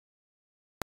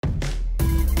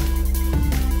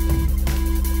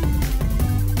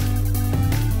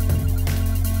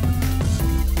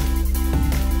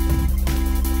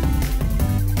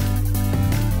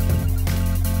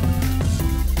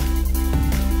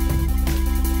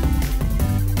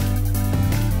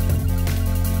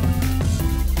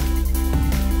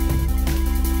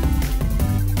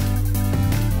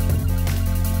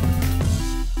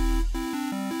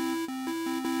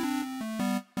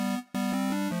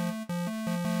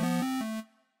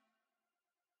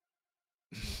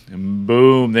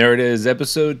Boom, there it is.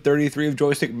 Episode 33 of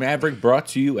Joystick Maverick, brought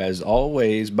to you as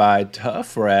always by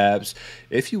Tough Wraps.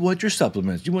 If you want your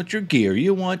supplements, you want your gear,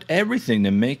 you want everything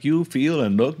to make you feel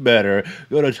and look better,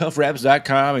 go to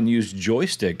toughwraps.com and use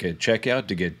Joystick at checkout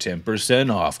to get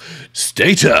 10% off.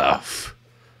 Stay tough.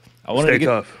 I wanted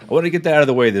to get that out of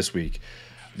the way this week.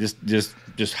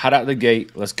 Just hot out the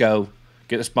gate. Let's go.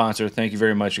 Get a sponsor. Thank you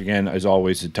very much again, as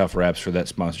always, to Tough Wraps for that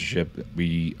sponsorship.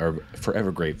 We are forever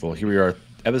grateful. Here we are,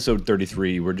 episode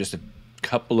 33. We're just a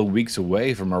couple of weeks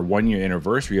away from our 1-year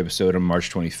anniversary episode on March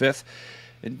 25th.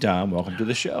 And Dom, welcome to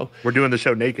the show. We're doing the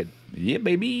show naked. Yeah,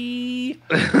 baby.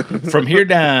 From here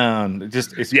down.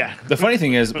 The funny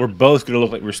thing is, we're both going to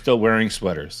look like we're still wearing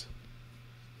sweaters.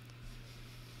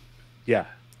 Yeah,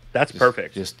 that's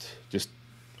perfect. Just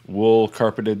wool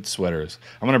carpeted sweaters.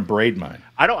 I'm gonna braid mine.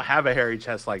 I don't have a hairy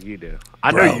chest like you do.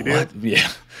 I know you do. What?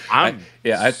 Yeah,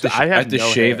 I have to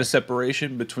shave a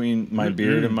separation between my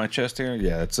beard and my chest hair.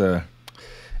 Yeah, it's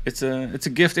a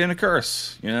gift and a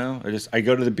curse. You know, I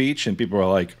go to the beach and people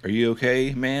are like, "Are you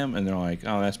okay, ma'am?" And they're like,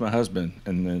 "Oh, that's my husband."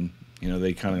 And then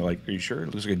they kind of like, "Are you sure?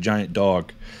 It looks like a giant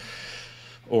dog."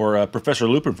 Or Professor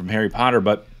Lupin from Harry Potter,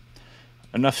 but.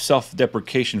 Enough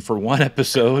self-deprecation for one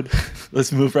episode.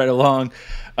 Let's move right along.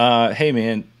 Hey,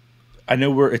 man, I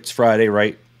know it's Friday,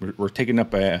 right? We're taking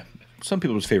up some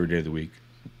people's favorite day of the week.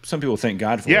 Some people thank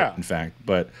God for it, in fact.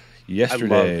 But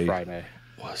yesterday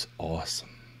was awesome.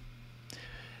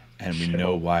 And we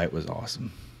know why it was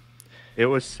awesome. It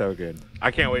was so good.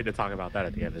 I can't wait to talk about that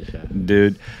at the end of the show.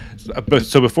 Dude.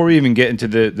 So before we even get into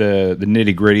the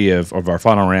nitty-gritty of our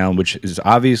final round, which is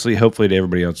obviously, hopefully to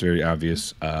everybody else, very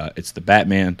obvious, it's the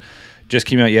Batman. Just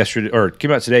came out yesterday, or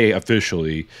came out today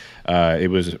officially.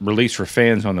 It was released for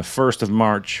fans on the 1st of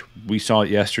March. We saw it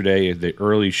yesterday, the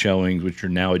early showings, which are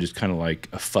now just kind of like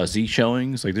a fuzzy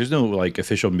showings. Like, there's no like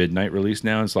official midnight release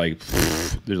now. It's like,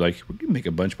 they're like, we can make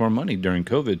a bunch more money during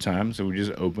COVID time, so we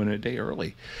just open it a day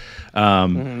early.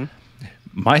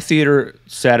 My theater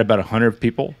sat about 100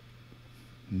 people.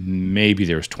 Maybe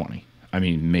there's 20. I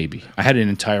mean, maybe. I had an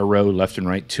entire row left and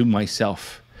right to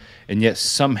myself. And yet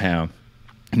somehow,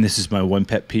 and this is my one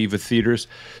pet peeve with theaters,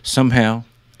 somehow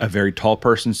a very tall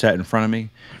person sat in front of me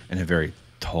and a very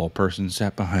tall person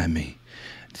sat behind me.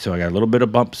 So I got a little bit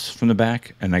of bumps from the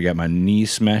back and I got my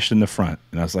knees smashed in the front.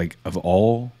 And I was like, of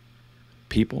all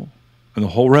people in the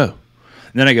whole row.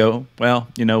 And then I go, well,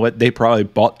 you know what? They probably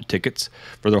bought the tickets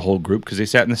for their whole group because they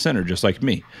sat in the center just like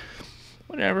me.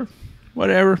 Whatever.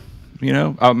 You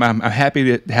know, I'm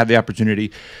happy to have the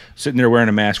opportunity sitting there wearing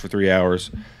a mask for 3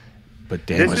 hours. But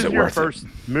damn, this is your first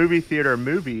movie theater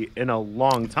movie in a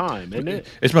long time, isn't it?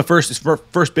 It's my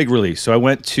first big release. So I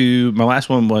went to, my last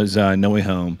one was No Way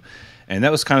Home. And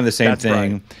that was kind of the same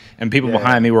thing. Right. And people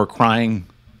behind me were crying,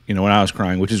 when I was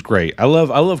crying, which is great. I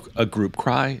love a group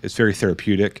cry. It's very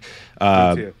therapeutic.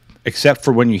 Me too. Except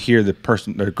for when you hear the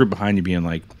group behind you being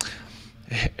like,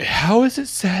 how is it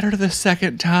sadder the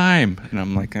second time? And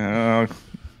I'm like, oh,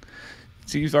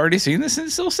 so you've already seen this and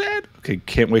it's still sad? Okay,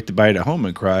 can't wait to buy it at home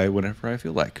and cry whenever I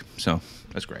feel like. So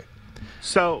that's great.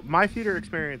 So my theater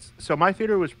experience, my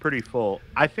theater was pretty full.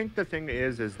 I think the thing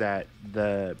is that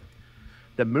the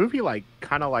movie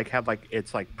kind of had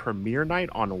its premiere night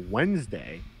on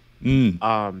Wednesday.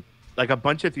 Like a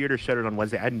bunch of theaters showed it on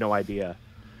Wednesday. I had no idea.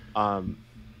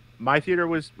 My theater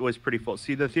was pretty full.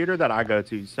 See, the theater that I go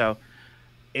to, so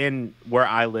in where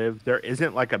I live, there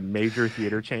isn't like a major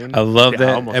theater chain. I love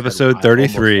that episode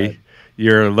 33.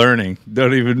 You're learning.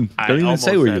 Don't even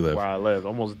say where you live. Where I live,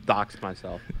 almost doxed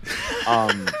myself.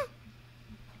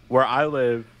 Where I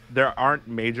live, there aren't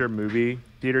major movie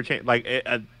theater chain, like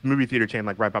a movie theater chain,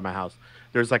 like right by my house.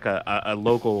 There's like a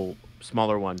local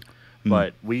smaller one,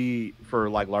 but for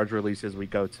like large releases, we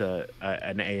go to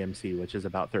an AMC, which is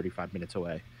about 35 minutes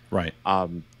away. Right.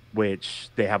 Which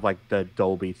they have like the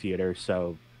Dolby theater,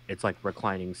 so it's like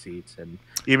reclining seats, and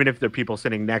even if there are people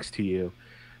sitting next to you,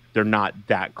 they're not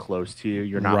that close to you.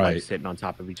 You're not like sitting on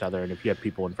top of each other, and if you have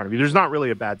people in front of you, there's not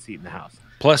really a bad seat in the house.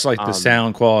 Plus, like the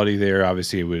sound quality there,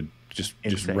 obviously, it would just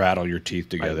rattle your teeth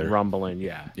together, like rumbling.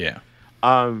 Yeah.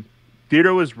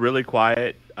 Theater was really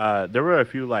quiet. There were a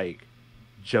few like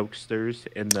jokesters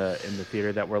in the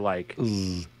theater that were like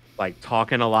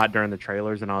talking a lot during the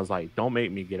trailers, and I was like, don't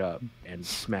make me get up and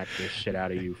smack this shit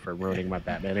out of you for ruining my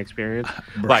Batman experience.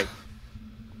 Like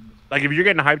if you're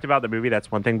getting hyped about the movie, that's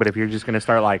one thing, but if you're just gonna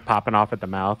start like popping off at the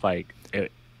mouth, like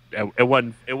it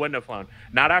wouldn't have flown.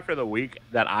 Not after the week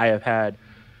that I have had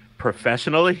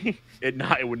professionally.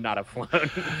 It would not have flown.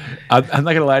 I'm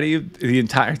not gonna lie to you, the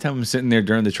entire time I'm sitting there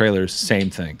during the trailers,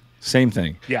 same thing.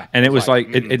 Yeah. And it was like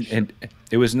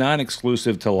it was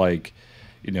non-exclusive to like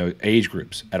age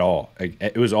groups at all.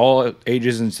 It was all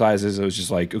ages and sizes. It was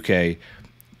just like, okay,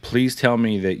 please tell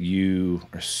me that you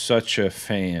are such a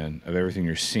fan of everything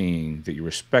you're seeing that you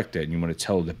respect it and you want to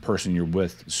tell the person you're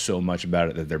with so much about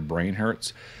it that their brain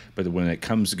hurts. But when it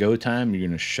comes to go time, you're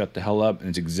going to shut the hell up. And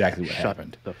it's exactly what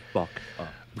happened. Shut the fuck up.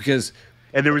 Because...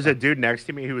 And there was a dude next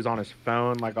to me who was on his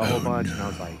phone like a whole bunch. No.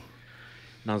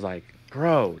 And I was like,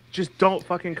 bro, just don't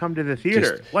fucking come to the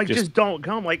theater. Just don't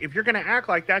come. Like, if you're going to act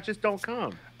like that, just don't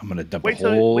come. I'm going to dump a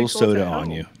whole soda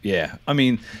on you. Yeah. I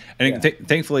mean, and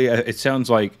thankfully, it sounds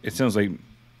like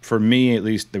for me, at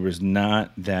least, there was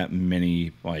not that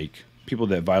many, like, people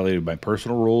that violated my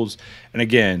personal rules. And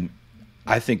again,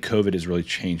 I think COVID has really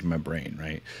changed my brain,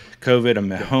 right? COVID,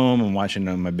 I'm at home, I'm watching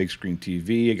on my big screen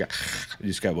TV. I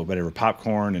just got whatever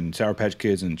popcorn and Sour Patch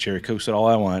Kids and Cherry Cokes, all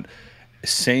I want.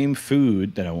 Same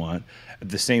food that I want. At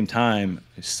the same time,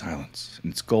 it's silence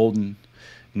and it's golden.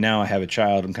 Now I have a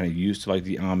child. I'm kind of used to like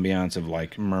the ambiance of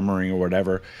like murmuring or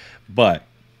whatever. But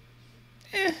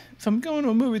if I'm going to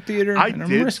a movie theater and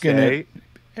I'm risking it,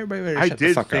 everybody better shut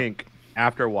the fuck up. I did think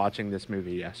after watching this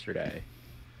movie yesterday,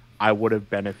 I would have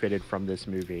benefited from this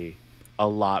movie a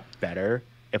lot better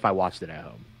if I watched it at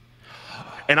home.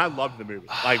 And I love the movie.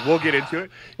 Like, we'll get into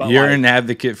it. But you're an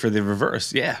advocate for the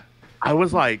reverse. Yeah. I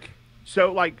was like,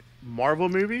 so like Marvel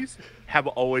movies have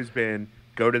always been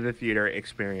go to the theater,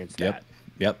 experience that.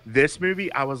 Yep. This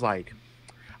movie, I was like,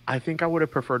 I think I would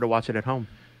have preferred to watch it at home.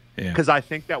 Yeah. Because I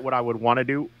think that what I would want to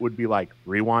do would be like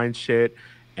rewind shit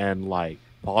and like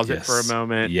pause it for a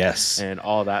moment. Yes. And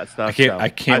all that stuff. I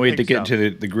can't wait to get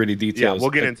into the gritty details. Yeah,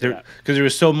 we'll get into that. Because there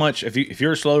was so much. If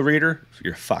you're a slow reader,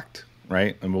 you're fucked,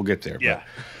 right? And we'll get there. Yeah.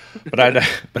 But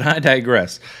I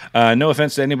digress. No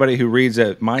offense to anybody who reads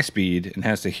at my speed and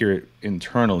has to hear it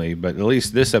internally, but at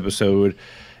least this episode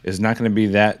is not going to be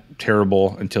that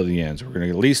terrible until the end. So we're going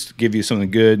to at least give you something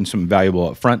good and something valuable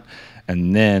up front,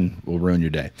 and then we'll ruin your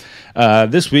day.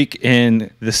 This week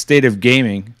in the state of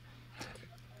gaming,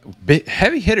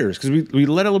 heavy hitters, because we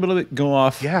let a little bit of it go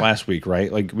off last week,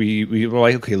 right? Like we were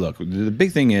like, okay, look, the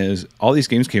big thing is all these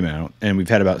games came out, and we've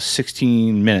had about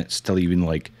 16 minutes till even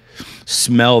like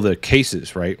smell the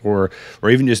cases, right? Or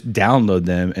even just download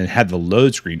them and have the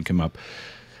load screen come up.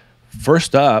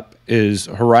 First up is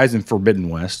Horizon Forbidden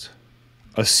West,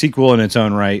 a sequel in its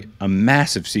own right, a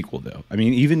massive sequel though. I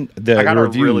mean, even the I got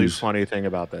reviews, a really funny thing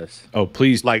about this. Oh,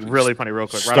 please, like really funny, real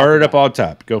quick. Start it up on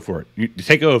top. Go for it. You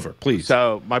take over, please.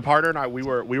 So my partner and I, we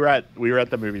were at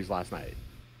the movies last night,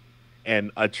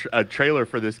 and a trailer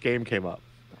for this game came up,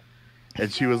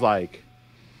 and she was like,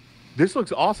 "This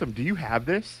looks awesome. Do you have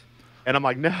this?" And I'm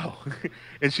like, "No."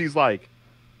 And she's like,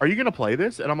 "Are you gonna play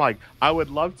this?" And I'm like, "I would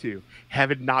love to. Have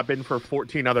it not been for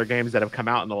 14 other games that have come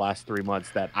out in the last 3 months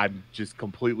that I'm just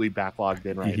completely backlogged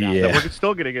in right now that we're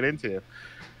still gonna get into."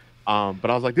 But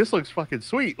I was like, "This looks fucking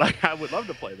sweet. Like, I would love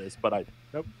to play this, but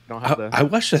don't have the." I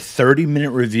watched a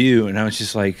 30-minute review and I was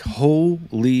just like,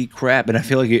 "Holy crap!" And I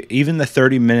feel like even the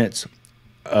 30 minutes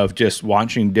of just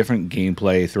watching different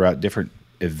gameplay throughout different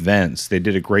events, they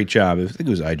did a great job. I think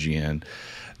it was IGN.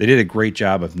 They did a great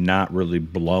job of not really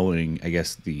blowing, I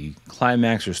guess, the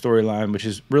climax or storyline, which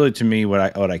is really to me what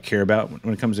I care about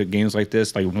when it comes to games like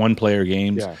this, like one-player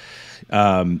games.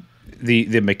 Yeah.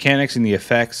 The mechanics and the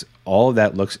effects, all of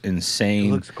that looks insane.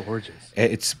 It looks gorgeous.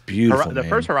 It's beautiful. The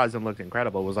first Horizon looked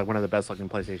incredible. It was like one of the best-looking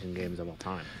PlayStation games of all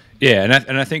time. Yeah,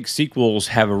 and I think sequels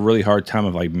have a really hard time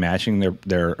of like matching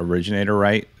their originator,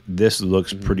 right? This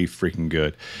looks pretty freaking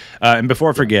good. And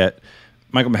before I forget,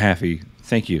 Michael Mahaffey,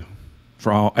 thank you.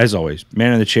 For all, as always,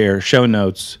 man in the chair, show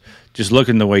notes, just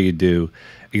looking the way you do,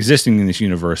 existing in this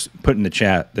universe, put in the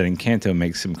chat that Encanto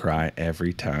makes him cry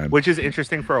every time. Which is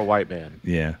interesting for a white man.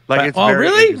 Yeah. Like, it's very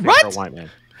interesting for a white man.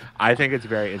 I think it's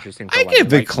very interesting for a white man. I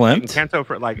give it Klimt.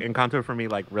 Encanto for me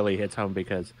like really hits home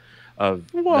because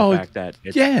of the fact that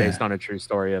it's based on a true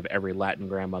story of every Latin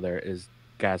grandmother is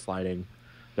gaslighting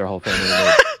their whole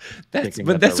family.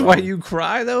 That's why you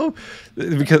cry though,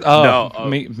 because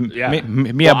mi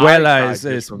abuela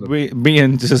is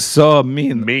being just so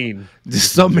mean,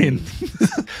 just so mean,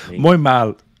 muy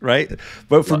mal, right?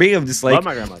 But for me, I'm just like, love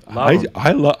my grandmother.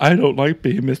 I don't like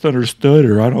being misunderstood,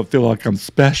 or I don't feel like I'm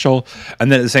special.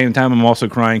 And then at the same time, I'm also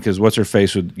crying because what's her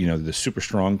face with the super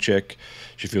strong chick.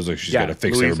 She feels like she's got to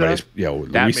fix everybody's.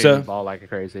 That Luisa made me ball like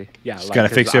crazy. Yeah, she's got to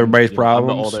fix everybody's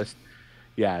problems. I'm the oldest.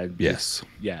 Yeah. Yes.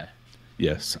 Yeah.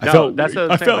 Yes. I felt weak.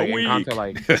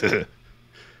 Encanto,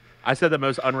 I said the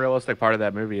most unrealistic part of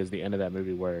that movie is the end of that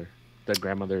movie where the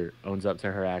grandmother owns up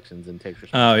to her actions and takes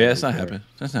responsibility. Oh yeah, that's not happening.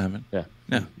 That's not happening. Yeah.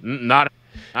 No. Not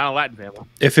a Latin family.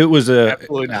 If it was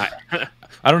absolutely not.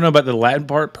 I don't know about the Latin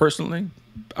part personally,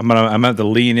 I'm gonna have to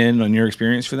lean in on your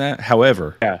experience for that.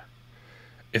 However, Yeah.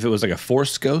 if it was like a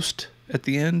Force ghost at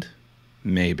the end,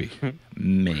 maybe.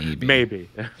 Maybe.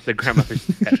 The grandmother's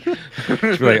dead. She'd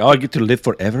be like, "Oh, I get to live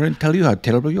forever and tell you how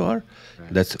terrible you are."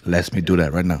 Right. Let me do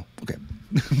that right now. Okay.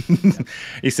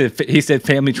 He said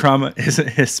family trauma isn't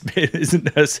a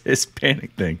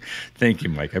Hispanic thing. Thank you,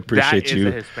 Mike. I appreciate That you.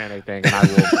 is a Hispanic thing, and I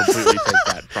will completely take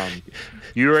that from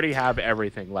you. Already have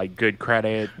everything, like good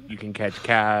credit, you can catch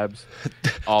cabs,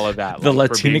 all of that. The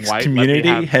Like, for being Latinx white, let me community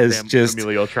have has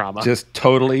familial trauma. just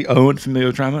totally owned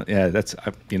familial trauma. Yeah, that's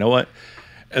you know what?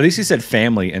 At least he said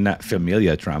family and not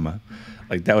familia trauma.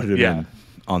 Like that would have been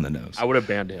on the nose. I would have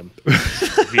banned him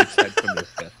if he had said familia.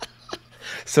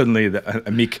 Suddenly,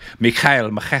 Mikhail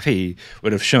Mahaffey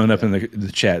would have shown up in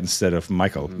the chat instead of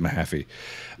Michael Mahaffey.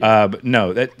 But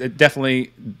no, that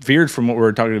definitely veered from what we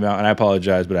were talking about, and I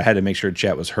apologize, but I had to make sure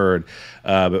chat was heard.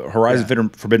 But Horizon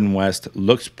Forbidden West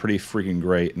looks pretty freaking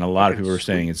great, and a lot of people are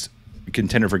saying it's a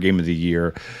contender for Game of the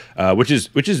Year, which is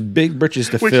big britches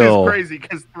to fill. Which is crazy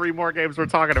because 3 more games we're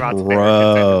talking about today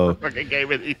Bro. are fucking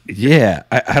Game of the Year. Yeah,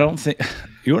 I don't think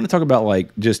you want to talk about like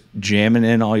just jamming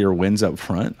in all your wins up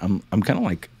front. I'm kind of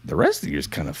like the rest of the year's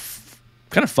kind of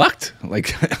fucked.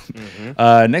 Like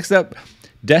next up,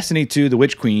 Destiny 2: The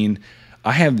Witch Queen.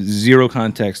 I have zero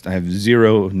context. I have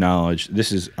zero knowledge.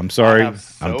 I'm sorry. I'm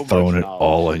throwing it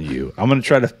all on you. I'm gonna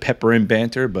try to pepper in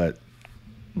banter, but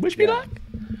wish me luck.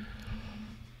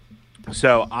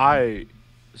 So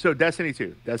Destiny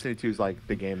 2 is like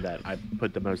the game that I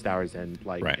put the most hours in.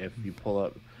 Like if you pull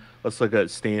up, let's look at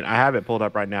Steam. I have it pulled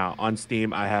up right now on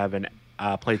Steam. I have an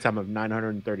playtime of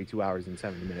 932 hours and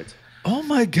 70 minutes. Oh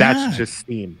my god, that's just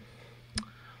Steam.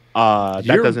 That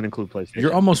doesn't include PlayStation.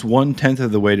 You're almost 1/10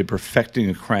 of the way to perfecting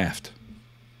a craft.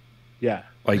 Yeah,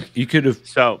 like you could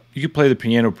play the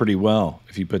piano pretty well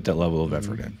if you put that level of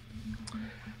effort in.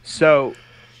 So,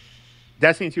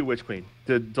 Destiny 2 Witch Queen,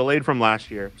 delayed from last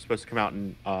year, supposed to come out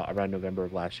in around November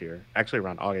of last year. Actually,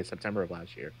 around August, September of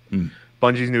last year.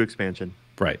 Bungie's new expansion.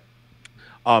 Right.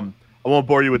 I won't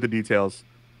bore you with the details,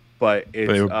 but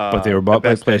it's but they were bought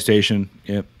by PlayStation.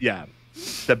 Yep. Yeah,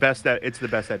 it's the best that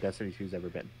Destiny 2's ever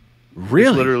been. Really?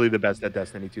 It's literally the best that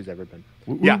Destiny 2's ever been.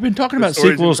 We've been talking about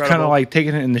sequels kind of like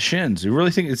taking it in the shins. You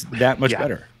really think it's that much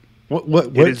better?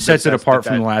 What sets it apart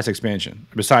from the last expansion?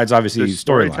 Besides, obviously, the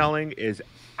storytelling is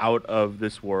out of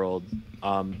this world.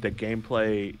 The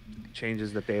gameplay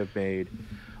changes that they have made.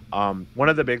 One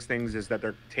of the big things is that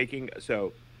they're taking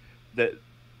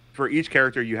for each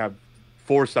character you have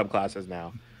 4 subclasses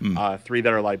now. 3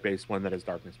 that are light based, 1 that is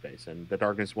darkness based, and the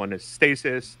darkness one is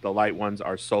stasis. The light ones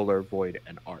are solar, void,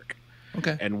 and arc.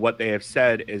 Okay. And what they have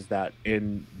said is that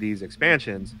in these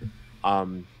expansions,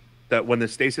 that when the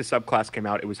stasis subclass came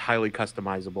out, it was highly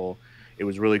customizable. It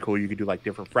was really cool. You could do like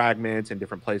different fragments and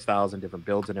different play styles and different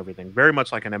builds and everything. Very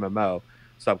much like an MMO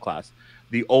subclass.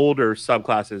 The older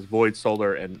subclasses, Void,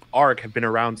 Solar, and Arc, have been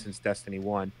around since Destiny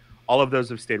 1. All of those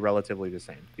have stayed relatively the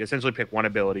same. You essentially pick one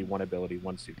ability,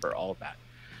 one super, all of that.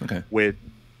 Okay. With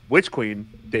Witch Queen,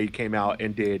 they came out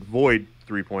and did Void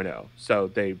 3.0. So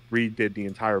they redid the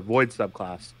entire Void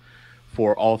subclass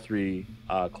for all 3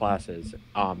 classes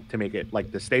to make it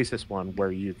like the Stasis one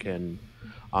where you can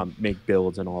make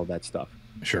builds and all of that stuff.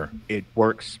 Sure. It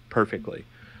works perfectly.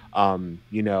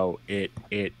 It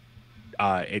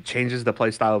changes the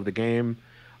play style of the game.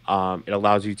 It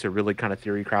allows you to really kind of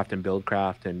theory craft and build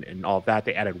craft and all of that.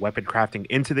 They added weapon crafting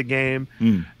into the game.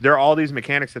 There are all these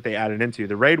mechanics that they added into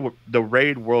the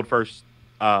raid world first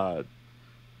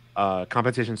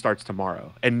competition starts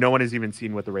tomorrow, and no one has even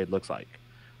seen what the raid looks like.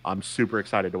 I'm super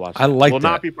excited to watch. I like will that.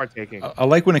 Not be partaking. I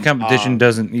like when a competition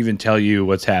doesn't even tell you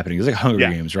what's happening. It's like Hunger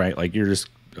Games, right? Like you're just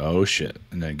oh shit,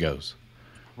 and then it goes.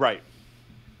 Right.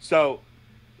 So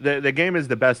the game is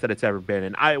the best that it's ever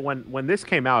been, and when this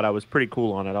came out, I was pretty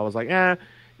cool on it. I was like, I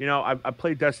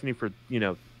played Destiny for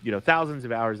thousands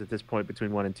of hours at this point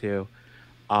between 1 and 2.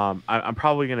 I'm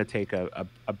probably gonna take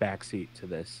a back seat to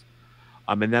this.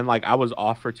 And then like I was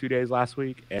off for 2 days last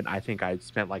week, and I think I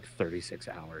spent like 36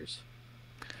 hours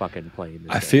fucking playing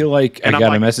this I game. feel like I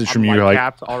got a message from you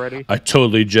like already. I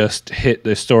totally just hit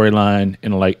the storyline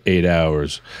in like 8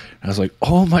 hours. And I was like,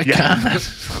 oh my god, like,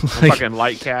 fucking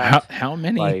light capped. How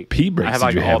many P breaks? I have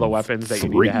like did you all have? the weapons that 3?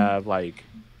 you need to have. Like,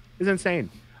 it's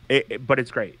insane. But it's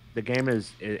great. The game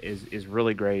is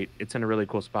really great. It's in a really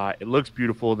cool spot. It looks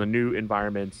beautiful. The new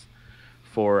environments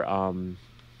for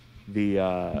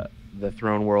the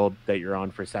throne world that you're on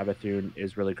for Savathûn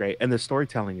is really great, and the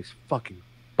storytelling is fucking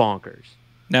bonkers.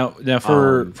 Now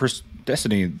for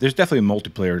Destiny, there's definitely a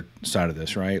multiplayer side of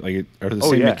this, right? Like, are the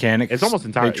same mechanics? It's almost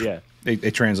entirely they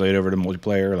translate over to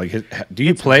multiplayer? Like, do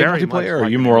you It's play very much multiplayer, or are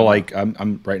like you an more MMO. like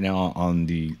I'm right now on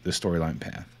the storyline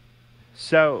path?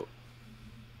 So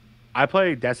I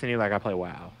play Destiny like I play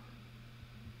WoW,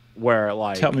 where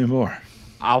like Tell me more.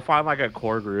 I'll find like a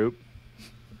core group,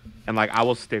 and like I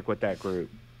will stick with that group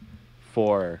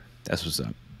for That's what's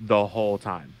up. the whole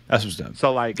time. That's what's up.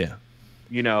 So like, Yeah.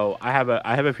 you know, I have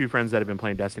a few friends that have been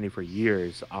playing Destiny for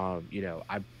years. You know,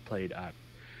 I played,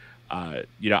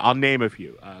 you know, I'll name a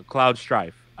few. Cloud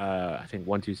Strife, I think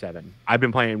 127. I've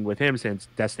been playing with him since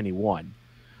Destiny 1.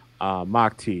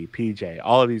 Mach T, PJ,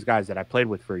 all of these guys that I played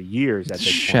with for years at this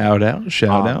Shout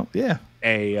point. out. Yeah.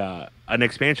 An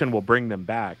expansion will bring them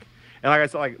back. And like I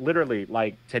said, like literally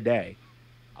like today,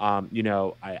 you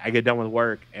know, I get done with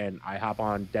work and I hop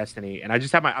on Destiny and I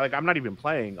just have my, like, I'm not even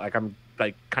playing. Like I'm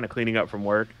like kind of cleaning up from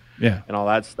work Yeah. and all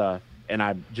that stuff. And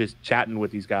I'm just chatting with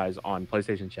these guys on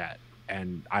PlayStation Chat.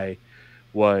 And I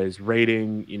was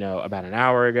raiding, you know, about an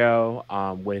hour ago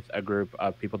with a group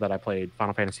of people that I played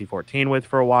Final Fantasy 14 with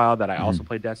for a while that I also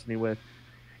played Destiny with.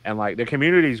 And like the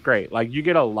community is great. Like you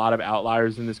get a lot of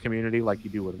outliers in this community, like you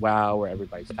do with WoW, where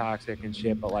everybody's toxic and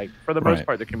shit. But like for the most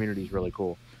part, the community is really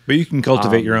cool. But you can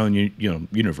cultivate your own,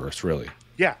 universe, really.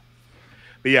 Yeah,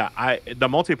 but yeah, the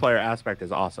multiplayer aspect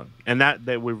is awesome, and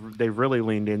they've really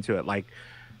leaned into it. Like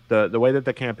the way that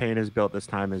the campaign is built this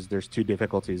time is there's two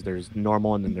difficulties. There's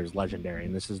normal and then there's legendary,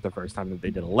 and this is the first time that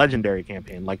they did a legendary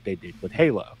campaign like they did with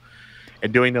Halo.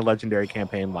 And doing the legendary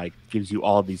campaign like gives you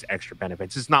all of these extra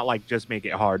benefits. It's not like just make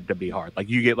it hard to be hard. Like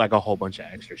you get like a whole bunch of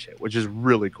extra shit, which is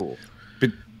really cool. But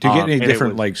do you get any and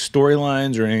different like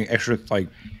storylines or any extra like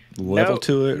level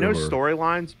to it? No or?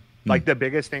 storylines. Like the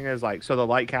biggest thing is like, so the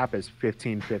light cap is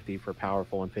 1550 for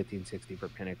powerful and 1560 for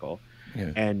pinnacle.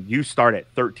 Yeah. And you start at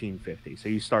 1350. So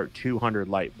you start 200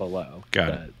 light below.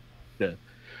 Got it.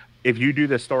 If you do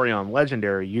the story on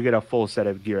legendary, you get a full set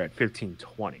of gear at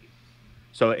 1520.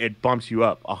 So it bumps you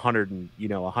up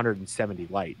 170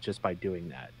 light just by doing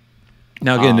that.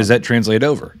 Now again, does that translate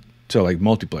over to like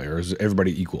multiplayer? Or is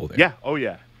everybody equal there? Yeah. Oh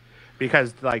yeah.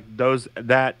 Because like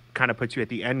that kind of puts you at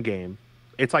the end game.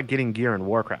 It's like getting gear in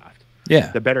Warcraft.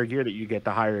 Yeah. The better gear that you get,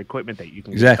 the higher equipment that you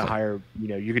can Exactly. get, the higher,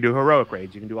 you can do heroic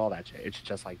raids, you can do all that shit. It's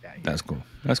just like that. That's cool.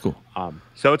 That's cool.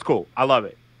 So it's cool. I love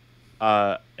it.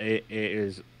 It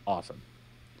is awesome.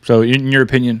 So in your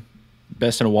opinion,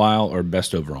 best in a while or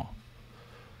best overall?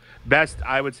 Best,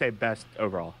 I would say best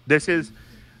overall. This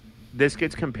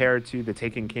gets compared to the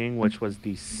Taken King, which was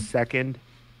the third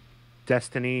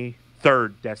Destiny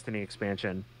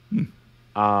expansion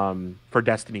for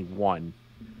Destiny 1.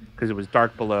 Because it was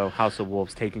Dark Below, House of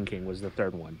Wolves, Taken King was the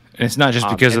third one. And it's not just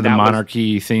because of the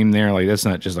monarchy theme there. Like that's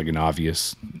not just like an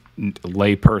obvious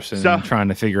lay person trying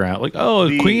to figure out like,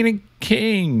 Queen and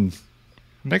King.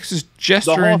 Next is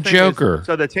Jester and Joker.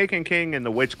 So the Taken King and the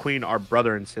Witch Queen are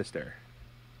brother and sister.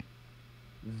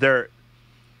 I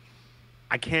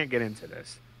can't get into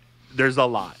this. There's a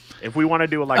lot. If we want to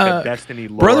do like a Destiny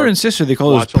lore, brother and sister, they call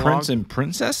those watch along. prince and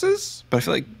princesses. But I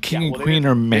feel like King and Queen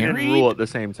are married. They didn't rule at the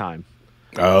same time.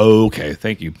 Oh, okay.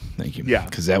 Thank you. Yeah,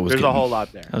 because there's a whole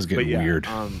lot there. That was getting weird.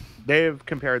 They've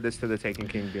compared this to the Taken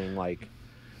King being like,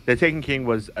 the Taken King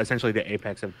was essentially the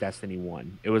apex of Destiny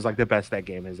 1. It was like the best that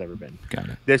game has ever been. Got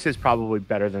it. This is probably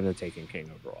better than the Taken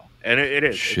King overall, and it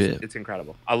is. Shit. It's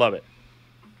incredible. I love it.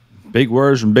 Big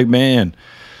words from big man.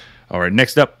 All right,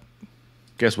 next up.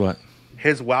 Guess what?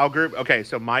 His WoW group. Okay,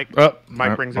 so Mike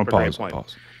brings up a great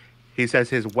point. He says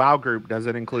his WoW group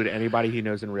doesn't include anybody he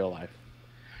knows in real life.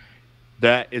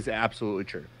 That is absolutely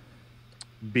true.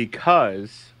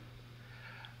 Because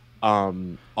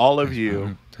all of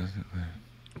you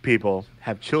people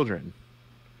have children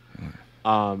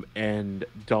and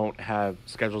don't have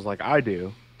schedules like I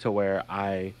do to where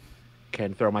I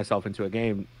can throw myself into a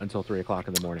game until 3 o'clock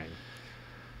in the morning.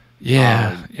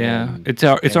 Yeah, it's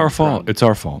our fault. It's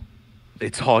our fault.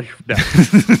 It's all your. No.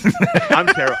 I'm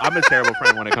terrible. I'm a terrible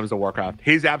friend when it comes to Warcraft.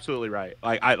 He's absolutely right.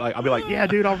 I'll be like, yeah,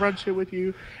 dude, I'll run shit with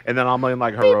you, and then I'm in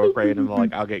like heroic raid, and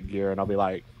like I'll get gear, and I'll be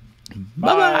like,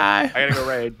 bye. I gotta go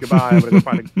raid. Goodbye. I'm gonna go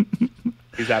find a.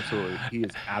 He is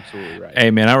absolutely right.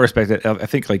 Hey man, I respect it. I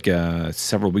think like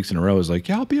several weeks in a row, I was like,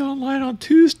 yeah, I'll be online on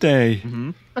Tuesday.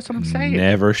 Mm-hmm. That's what I'm saying.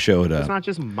 Never showed up. It's not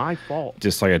just my fault.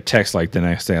 Just like a text like the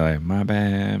next day, like, my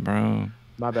bad, bro.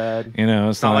 My bad.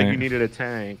 It's not like you needed a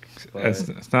tank.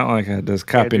 It's not like I just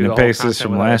copy and paste this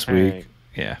from last week.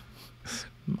 Yeah.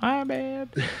 My bad.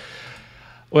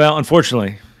 Well,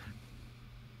 unfortunately,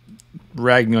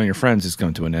 ragging on your friends is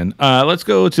coming to an end. Let's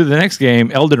go to the next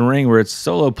game, Elden Ring, where it's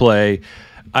solo play.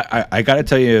 I got to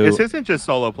tell you. This isn't just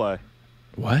solo play.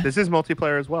 What? This is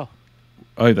multiplayer as well.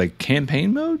 Oh, like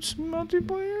campaign modes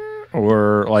multiplayer?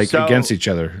 or like So, against each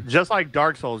other? Just like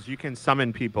Dark Souls, you can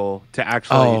summon people to Oh,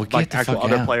 actually get like the actual fuck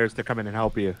other out. players to come in and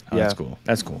help you. Oh, that's cool.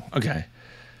 That's cool. Okay.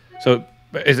 So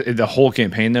is it the whole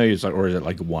campaign though? Is like, or is it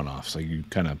like one-offs? Like you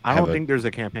kind of. I don't think there's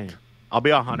a campaign. I'll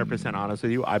be 100% honest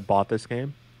with you. I bought this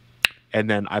game, and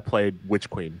then I played Witch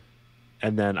Queen,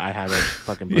 and then I haven't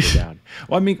fucking put it down.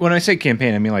 Well, I mean, when I say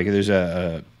campaign, I mean like there's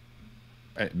a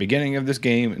beginning of this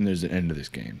game and there's an end of this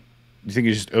game. You think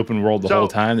it's just open world the whole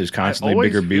time? There's constantly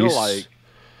bigger beasts.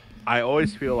 I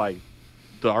always feel like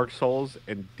Dark Souls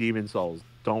and Demon Souls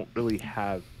don't really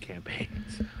have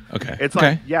campaigns. Okay. It's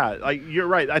like, yeah, like you're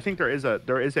right. I think there is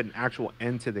an actual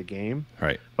end to the game.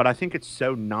 Right. But I think it's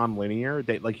so non-linear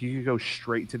that like you could go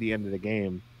straight to the end of the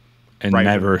game and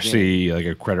never see like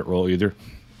a credit roll either.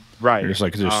 Right. You're just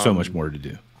like, there's so much more to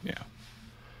do. Yeah.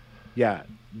 Yeah.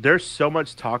 There's so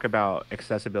much talk about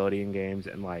accessibility in games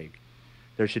and like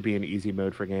there should be an easy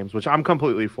mode for games, which I'm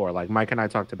completely for. Like Mike and I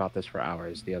talked about this for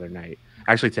hours the other night.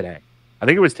 Actually today. I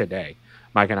think it was today.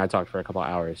 Mike and I talked for a couple of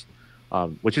hours,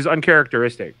 which is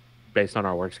uncharacteristic based on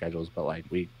our work schedules. But like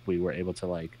we were able to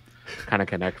like kind of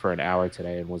connect for an hour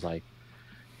today and was like,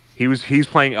 he's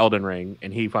playing Elden Ring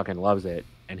and he fucking loves it.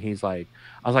 And he's like,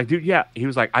 I was like, dude, yeah. He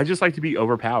was like, I just like to be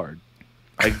overpowered.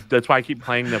 Like that's why I keep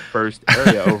playing the first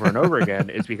area over and over again.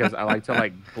 Is because I like to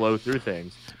like blow through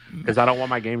things because I don't want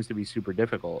my games to be super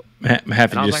difficult.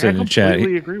 Happy just said in the chat. I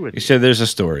agree with he said there's a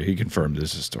story. He confirmed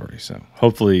there's a story. So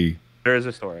hopefully there is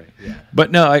a story. Yeah.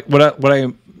 But no, what I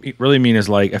really mean is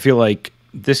like I feel like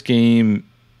this game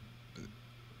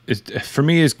is for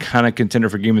me is kind of contender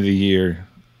for game of the year.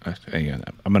 Hang on,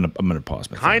 I'm gonna pause.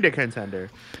 Kind of contender.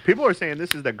 People are saying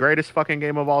this is the greatest fucking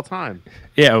game of all time.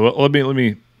 Yeah, well, let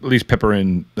me at least pepper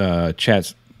in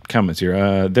chat's comments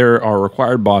here. There are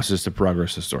required bosses to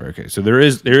progress the story. Okay, so there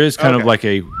is kind of like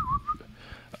a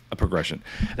progression.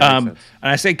 And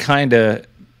I say kind of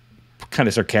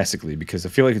sarcastically because I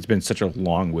feel like it's been such a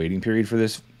long waiting period for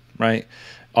this, right?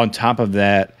 On top of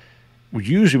that,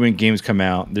 usually when games come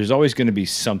out, there's always going to be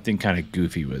something kind of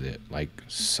goofy with it, like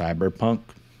Cyberpunk,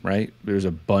 right? There's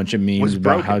a bunch of memes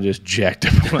about how just jacked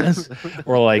up it was,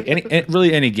 or like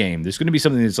any game. There's going to be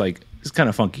something that's like it's kind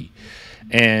of funky,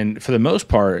 and for the most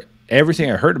part,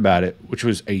 everything I heard about it, which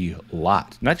was a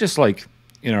lot, not just like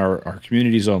in our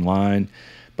communities online,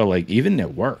 but like even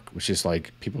at work, which is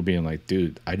like people being like,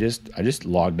 dude, I just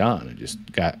logged on and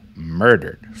just got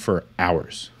murdered for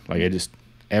hours. Like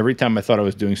every time I thought I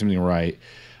was doing something right,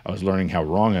 I was learning how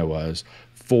wrong I was.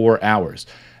 4 hours.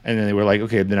 And then they were like,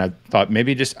 okay, then I thought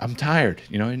maybe I'm tired.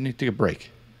 I need to take a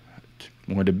break.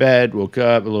 Went to bed, woke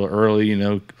up a little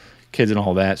early, kids and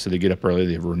all that. So they get up early,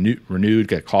 they renewed,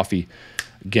 got coffee.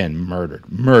 Again, murdered.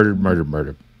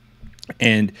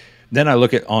 And then I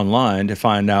look at online to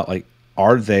find out, like,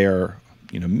 are there,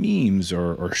 memes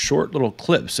or short little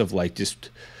clips of like just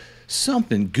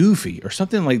something goofy or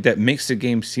something like that makes the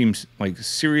game seem like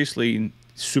seriously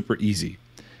super easy.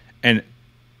 And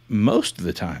most of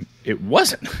the time it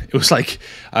wasn't. It was like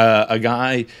a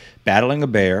guy battling a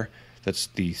bear that's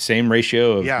the same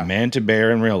ratio of man to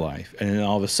bear in real life, and then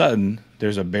all of a sudden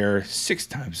there's a bear 6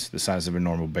 times the size of a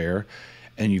normal bear,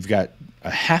 and you've got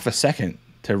a half a second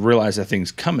to realize that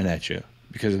thing's coming at you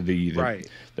because of the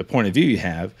point of view you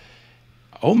have.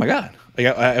 Oh my god. Like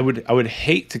I would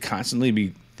hate to constantly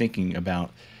be thinking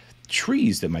about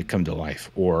trees that might come to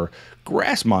life or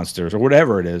grass monsters or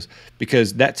whatever it is,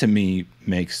 because that to me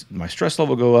makes my stress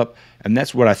level go up, and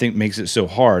that's what I think makes it so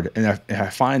hard. And I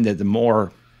find that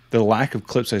the lack of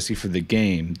clips I see for the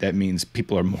game, that means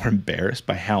people are more embarrassed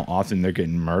by how often they're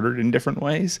getting murdered in different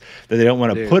ways that they don't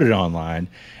want to put it online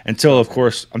until, of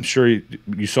course, I'm sure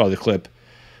you saw the clip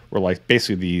where like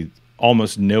basically the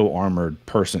almost no armored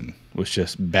person was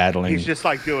just battling. He's just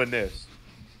like doing this.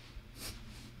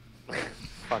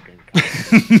 Fucking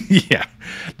yeah,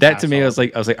 that to me, I was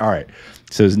like, all right.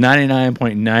 So it's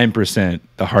 99.9%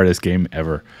 the hardest game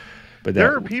ever. But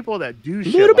there are people that do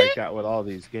shit like that with all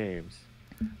these games.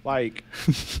 Like,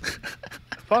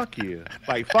 fuck you.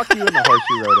 Like, fuck you and the horse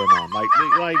you rode in on.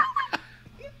 Like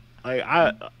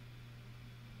I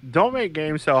don't make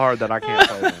games so hard that I can't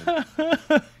play them.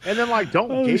 And then, like, don't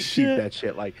gatekeep that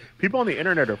shit. Like, people on the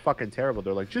internet are fucking terrible.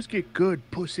 They're like, just get good,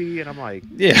 pussy. And I'm like,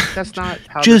 that's not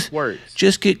how this works.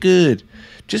 Just get good.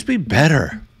 Just be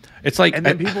better. It's like, and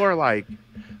then people are like,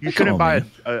 you shouldn't buy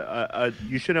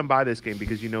you shouldn't buy this game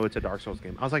because you know it's a Dark Souls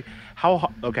game. I was like,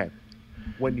 okay.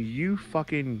 When you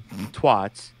fucking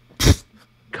twats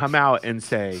come out and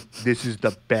say this is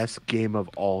the best game of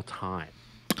all time,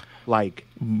 like,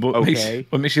 what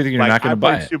makes you think you're not going to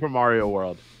buy it? Super Mario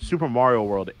World. Super Mario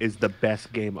World is the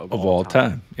best game of all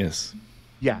time. Yes.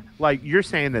 Yeah, like you're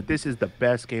saying that this is the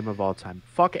best game of all time.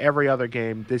 Fuck every other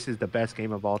game. This is the best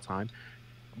game of all time.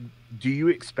 Do you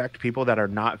expect people that are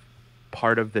not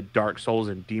part of the Dark Souls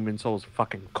and Demon Souls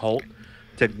fucking cult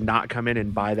to not come in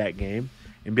and buy that game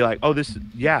and be like, oh,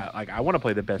 like I want to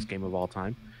play the best game of all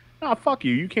time? No, fuck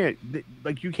you. You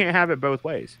can't have it both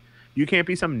ways. You can't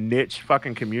be some niche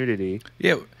fucking community.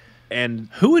 Yeah. And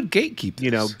who would gatekeep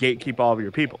this? Gatekeep all of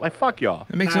your people. Like, fuck y'all.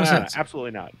 It makes no sense.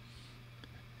 Absolutely not.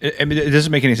 I mean, it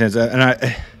doesn't make any sense.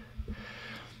 And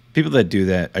people that do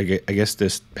that, I guess,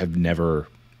 this have never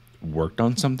worked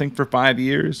on something for 5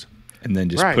 years and then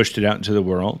just pushed it out into the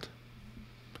world.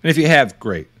 And if you have,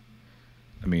 great.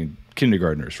 I mean,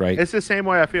 kindergartners, right? It's the same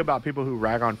way I feel about people who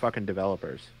rag on fucking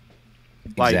developers.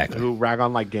 Like, exactly. Who rag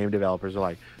on like game developers are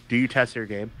like, do you test your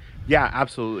game? Yeah,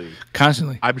 absolutely.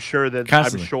 Constantly. I'm sure that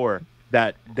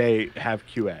they have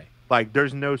QA. Like,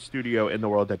 there's no studio in the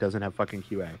world that doesn't have fucking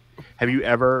QA. Have you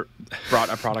ever brought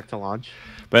a product to launch?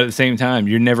 But at the same time,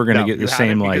 you're never going to get the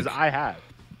same because I have.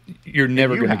 You're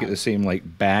never going to get the same like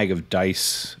bag of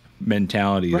dice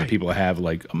mentality that people have.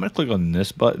 Like, I'm going to click on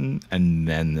this button and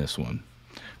then this one.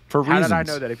 For reasons. How did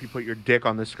I know that if you put your dick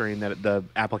on the screen that the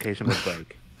application would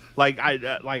break?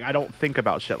 I don't think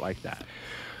about shit like that.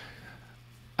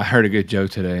 I heard a good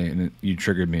joke today, and you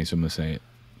triggered me, so I'm going to say it.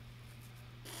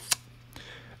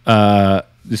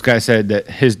 This guy said that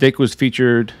his dick was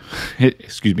featured.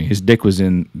 His dick was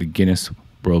in the Guinness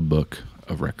World Book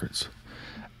of Records,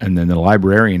 and then the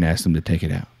librarian asked him to take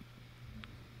it out.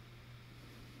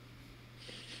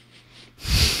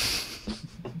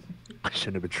 I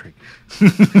shouldn't have been drinking.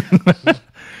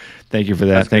 Thank you for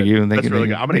that. Thank you. That's really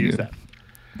good. I'm going to use that.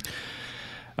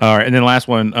 All right, and then last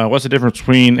one. What's the difference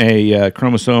between a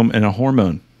chromosome and a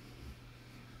hormone?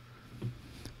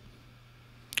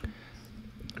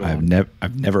 I've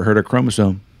never heard of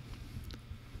chromosome.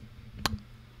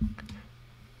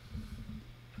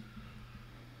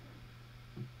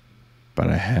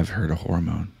 But I have heard of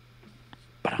hormone.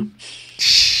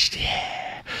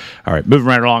 Yeah. All right, moving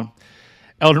right along.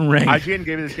 Elden Ring. IGN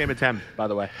gave this game a 10, by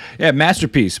the way. Yeah,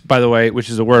 masterpiece, by the way,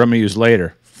 which is a word I'm going to use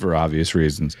later for obvious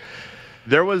reasons.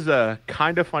 There was a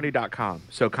kindafunny.com.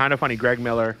 So Kinda Funny Greg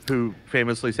Miller, who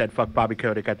famously said fuck Bobby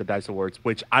Kotick at the DICE Awards,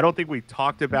 which I don't think we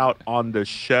talked about on the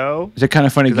show. Is it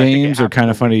Kinda Funny Games or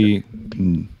Kinda Funny...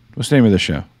 What's the name of the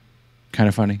show?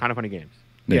 Kinda Funny? Kinda Funny Games.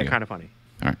 Yeah, Kinda Funny.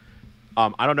 All right.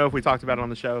 I don't know if we talked about it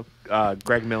on the show.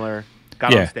 Greg Miller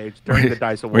got on stage during the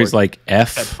DICE Awards. Where he's like,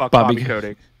 F said, fuck Bobby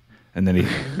Kotick. And then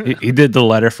he did the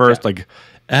letter first, like,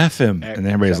 F him. And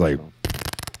then everybody's like...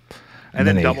 And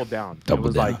then doubled down. It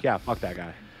was like, yeah, fuck that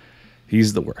guy.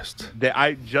 He's the worst.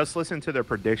 I just listened to their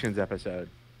predictions episode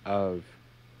of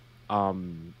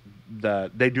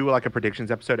they do like a predictions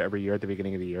episode every year at the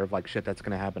beginning of the year of like shit that's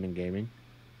gonna happen in gaming.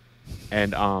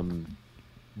 And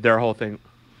their whole thing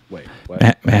wait, what?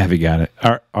 Have you got it?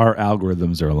 Our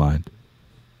algorithms are aligned.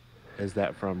 Is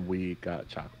that from We Got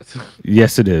Chocolates?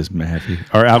 Yes, it is, Mahaffey.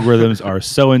 Our algorithms are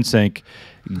so in sync.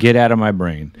 Get out of my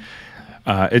brain.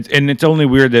 It's only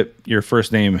weird that your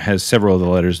first name has several of the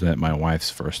letters that my wife's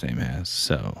first name has.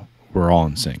 So we're all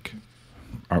in sync.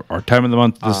 Our time of the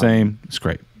month is the same. It's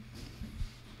great.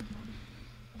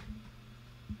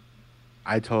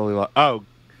 I totally love. Oh,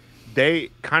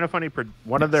 they Kinda Funny.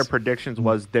 One of their predictions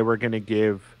was they were going to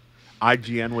give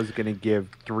IGN was going to give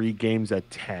 3 games a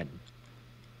 10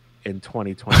 in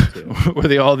 2022. Were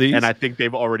they all these? And I think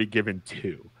they've already given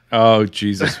 2. Oh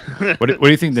Jesus! What do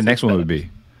you think the next one would be?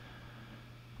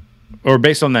 Or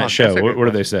based on that show, what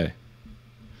do they say?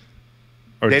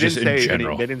 Or they just didn't in say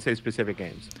general? They didn't say specific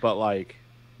games, but like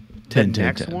 10, the 10,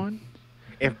 next 10. one,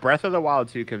 if Breath of the Wild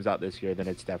 2 comes out this year, then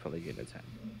it's definitely getting a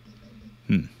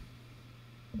 10.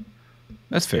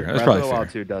 That's fair. That's Breath probably of the fair. Wild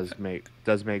 2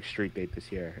 does make Street Date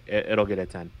this year. It'll get a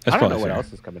 10. That's I don't know probably what fair.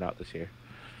 else is coming out this year.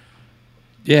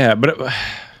 Yeah, but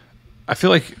I feel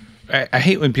like I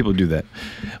hate when people do that.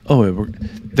 Oh,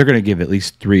 they're going to give at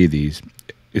least 3 of these.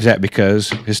 Is that because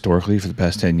historically for the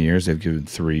past 10 years they've given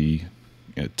 3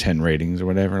 10 ratings or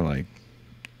whatever? Like,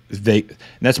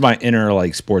 that's my inner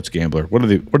like sports gambler. What are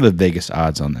the Vegas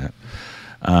odds on that?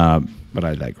 But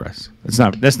I digress. That's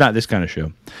not this kind of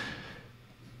show.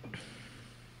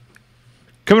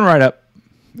 Coming right up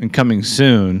and coming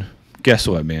soon. Guess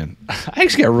what, man? I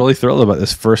actually got really thrilled about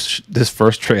this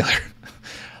first trailer.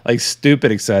 Like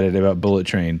stupid excited about Bullet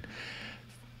Train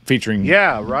featuring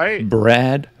Yeah, right.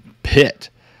 Brad Pitt.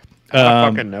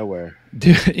 Fucking nowhere.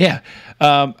 Dude, yeah.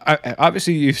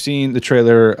 Obviously, you've seen the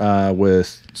trailer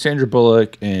with Sandra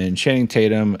Bullock and Channing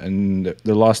Tatum, and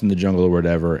they're lost in the jungle or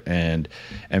whatever, and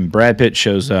Brad Pitt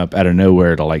shows up out of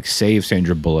nowhere to like save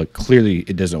Sandra Bullock. Clearly,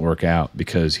 it doesn't work out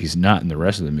because he's not in the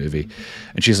rest of the movie,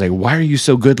 and she's like, "Why are you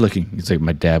so good looking?" He's like,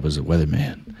 "My dad was a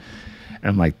weatherman," and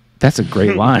I'm like, "That's a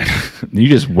great line. You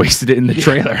just wasted it in the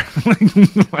trailer."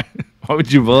 Why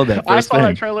would you blow that? I saw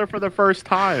that trailer for the first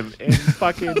time in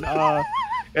fucking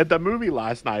at the movie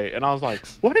last night, and I was like,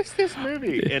 "What is this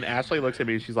movie?" And Ashley looks at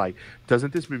me and she's like,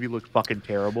 "Doesn't this movie look fucking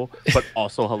terrible, but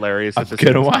also hilarious?" I'm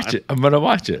gonna watch it. I'm gonna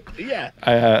watch it. Yeah.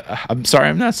 I'm sorry.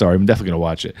 I'm not sorry. I'm definitely gonna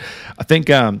watch it. I think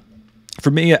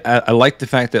for me, I like the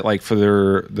fact that like for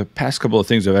the past couple of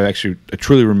things I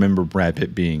truly remember Brad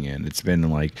Pitt being in. It's been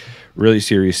like really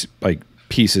serious like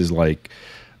pieces like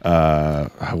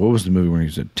what was the movie where he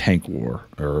was in a tank war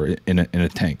or in a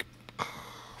tank?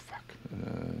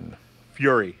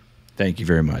 Fury. Thank you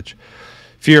very much.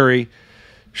 Fury.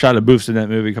 Shia LaBeouf's in that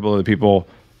movie. A couple other people.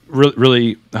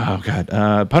 Really. Oh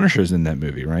God. Punisher's in that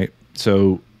movie, right?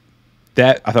 So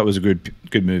that I thought was a good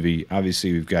movie.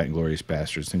 Obviously, we've got Inglourious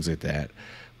Basterds, things like that.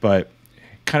 But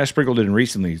kind of sprinkled in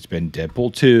recently, it's been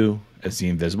Deadpool 2 as the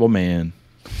Invisible Man.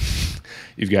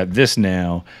 You've got this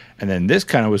now, and then this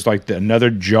kind of was like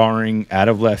another jarring, out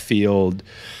of left field.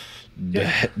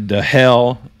 The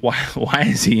hell? Why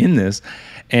is he in this?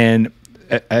 And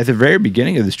at the very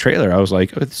beginning of this trailer, I was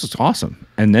like, "Oh, this is awesome!"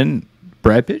 And then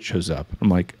Brad Pitt shows up. I'm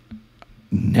like,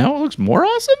 "Now it looks more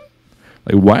awesome."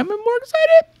 Like, why am I more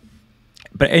excited?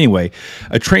 But anyway,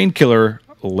 a train killer,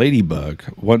 Ladybug,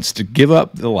 wants to give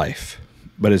up the life,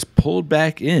 but is pulled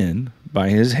back in by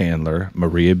his handler,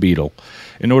 Maria Beetle,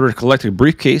 in order to collect a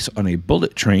briefcase on a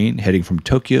bullet train heading from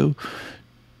Tokyo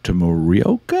to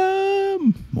Mallorca.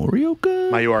 Mallorca?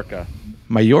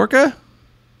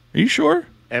 Are you sure?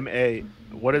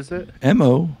 What is it?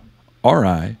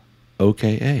 Morioka.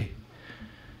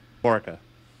 Mallorca.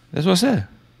 That's what I said.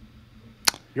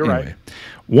 You're right.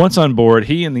 Once on board,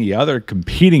 he and the other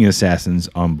competing assassins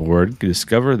on board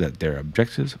discover that their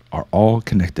objectives are all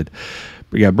connected.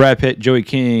 We got Brad Pitt, Joey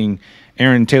King,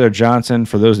 Aaron Taylor Johnson.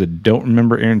 For those that don't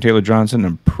remember Aaron Taylor Johnson,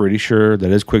 I'm pretty sure that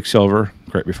is Quicksilver.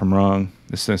 Correct me if I'm wrong.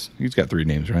 He's got 3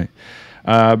 names, right?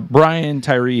 Brian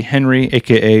Tyree Henry,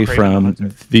 a.k.a. from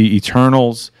The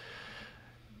Eternals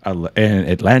and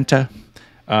Atlanta.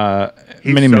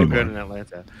 He's many so more. good in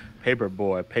Atlanta.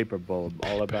 Paperboy,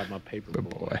 all about my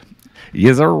paperboy.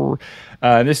 Yes, sir.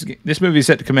 This movie is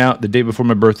set to come out the day before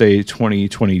my birthday,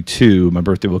 2022. My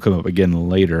birthday will come up again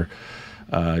later.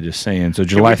 Just saying. So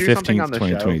July 15th,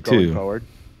 2022.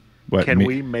 Can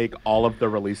we make all of the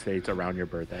release dates around your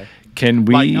birthday? Can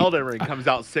we? Like Elden Ring comes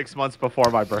out 6 months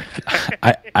before my birthday.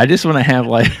 I just want to have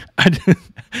like,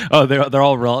 they're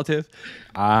all relative.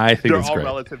 I think they're it's all great.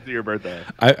 Relative to your birthday.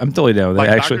 I'm totally down with like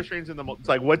that. Doctor Actually, Strange it's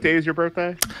like, what day is your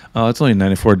birthday? Oh, it's only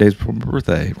 94 days before my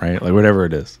birthday, right? Like whatever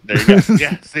it is. There you go.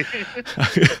 Yeah, see,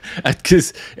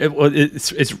 because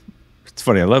it's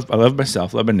funny. I love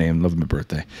myself, love my name, love my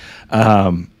birthday.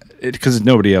 Because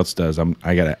nobody else does. I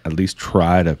gotta at least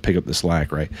try to pick up the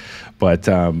slack, right? But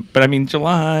I mean,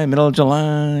 July, middle of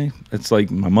July, it's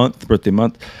like my birthday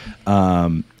month.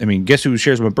 I mean, guess who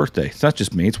shares my birthday? It's not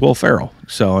just me. It's Will Ferrell.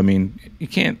 So I mean, you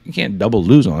can't double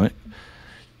lose on it.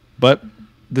 But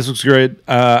this looks good.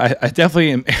 I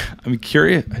definitely am. I'm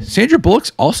curious. Sandra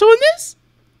Bullock's also in this.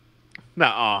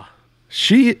 No,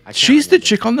 she's the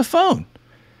chick on the phone.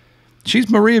 She's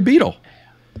Maria Beetle.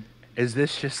 Is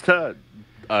this just a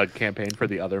campaign for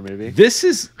the other movie? This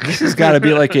has got to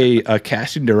be like a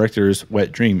casting director's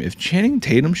wet dream. If Channing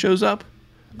Tatum shows up,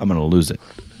 I'm gonna lose it.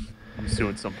 I'm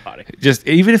suing somebody. Just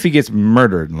even if he gets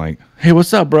murdered, and like, hey,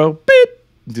 what's up, bro? Beep.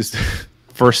 Just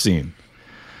first scene.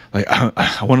 Like,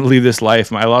 I want to leave this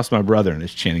life. I lost my brother, and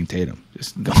it's Channing Tatum.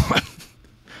 Just gone.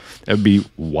 That'd be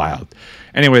wild.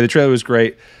 Anyway, the trailer was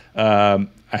great. I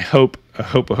hope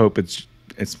it's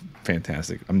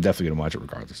fantastic. I'm definitely gonna watch it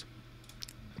regardless.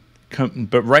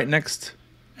 But right next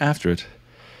after it,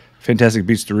 Fantastic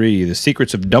Beasts 3, The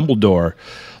Secrets of Dumbledore.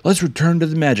 Let's return to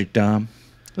the magic, Dom.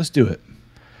 Let's do it.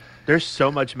 There's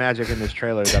so much magic in this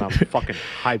trailer that I'm fucking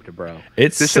hyped, bro.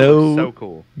 It's this so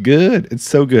cool. Good. It's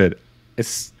so good.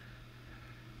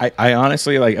 I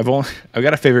honestly like. I've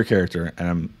got a favorite character, and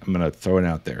I'm gonna throw it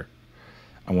out there.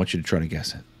 I want you to try to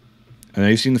guess it. I know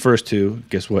you've seen the first 2.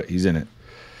 Guess what? He's in it.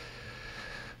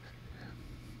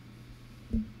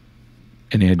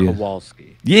 Any ideas?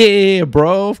 Kowalski. Yeah,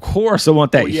 bro. Of course, I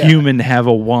want that human to have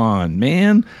a wand,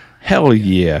 man. Hell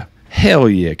yeah. Hell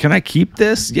yeah. Can I keep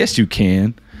this? Yes, you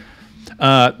can.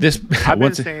 I've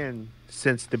been saying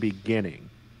since the beginning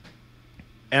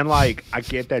And like, I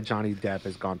get that Johnny Depp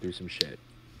has gone through some shit.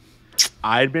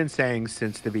 I'd been saying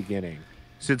since the beginning,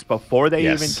 since before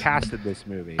they even casted this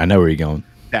movie. I know where you're going.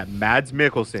 That Mads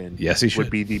Mikkelsen would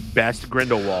be the best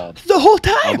Grindelwald the whole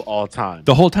time of all time.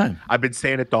 The whole time. I've been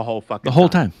saying it the whole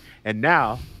time. And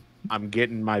now I'm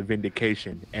getting my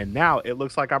vindication. And now it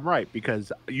looks like I'm right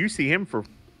because you see him for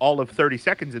all of 30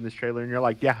 seconds in this trailer and you're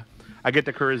like, yeah, I get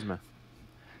the charisma.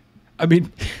 I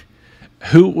mean,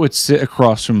 who would sit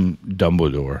across from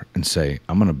Dumbledore and say,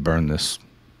 I'm going to burn this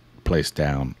place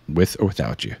down with or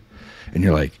without you? And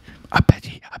you're like, I bet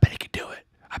he could do it.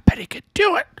 I bet he could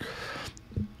do it.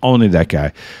 Only that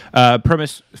guy.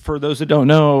 Premise, for those that don't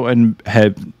know and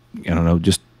have,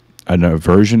 just an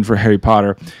aversion for Harry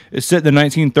Potter, it's set in the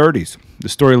 1930s. The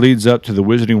story leads up to the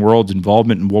Wizarding World's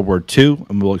involvement in World War II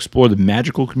and will explore the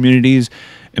magical communities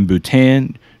in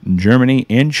Bhutan, Germany,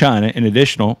 and China in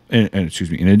addition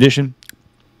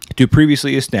to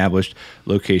previously established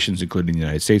locations, including the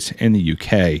United States and the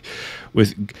UK.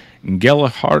 With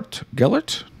Gellert?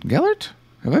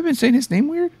 Have I been saying his name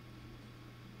weird?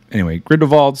 Anyway,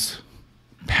 Grindelwald's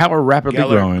power rapidly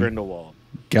growing.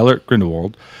 Gellert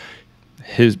Grindelwald.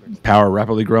 His power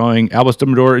rapidly growing. Albus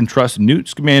Dumbledore entrusts Newt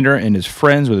Scamander and his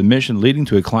friends with a mission leading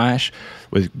to a clash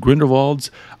with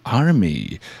Grindelwald's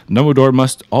army. Dumbledore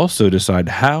must also decide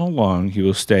how long he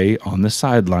will stay on the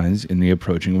sidelines in the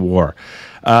approaching war.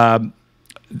 I'm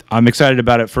excited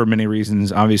about it for many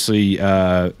reasons. Obviously,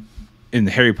 in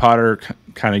the Harry Potter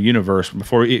kind of universe,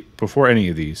 before any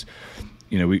of these,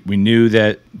 we knew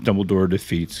that Dumbledore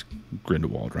defeats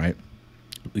Grindelwald, right?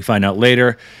 We find out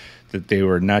later that they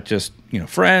were not just,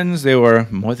 friends, they were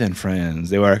more than friends.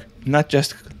 They were not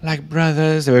just like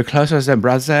brothers, they were closer than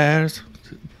brothers.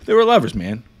 They were lovers,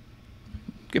 man.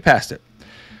 Get past it.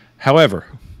 However,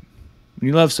 when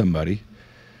you love somebody,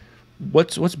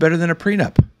 what's better than a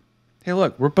prenup? Hey,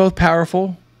 look, we're both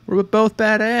powerful. We're both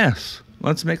badass.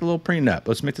 Let's make a little prenup.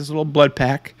 Let's make this little blood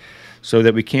pack so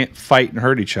that we can't fight and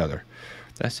hurt each other.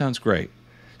 That sounds great.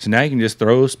 So now you can just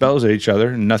throw spells at each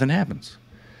other and nothing happens.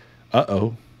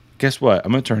 Uh-oh. Guess what?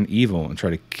 I'm going to turn evil and try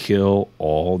to kill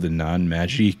all the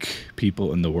non-magic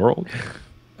people in the world.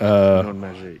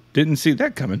 Non-magic. Didn't see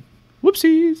that coming.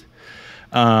 Whoopsies.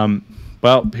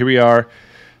 Well, here we are.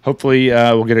 Hopefully,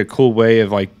 we'll get a cool way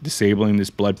of disabling this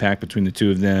blood pact between the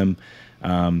two of them.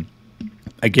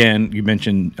 Again, you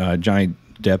mentioned Johnny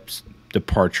Depp's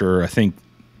departure. I think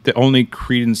the only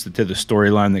credence to the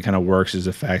storyline that kind of works is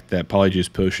the fact that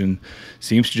Polyjuice Potion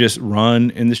seems to just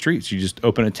run in the streets. You just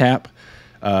open a tap,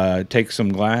 take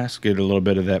some glass, get a little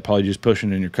bit of that Polyjuice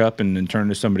Potion in your cup, and then turn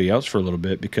to somebody else for a little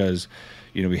bit because,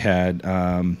 we had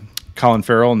Colin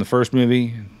Farrell in the first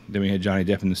movie. Then we had Johnny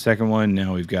Depp in the second one.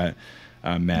 Now we've got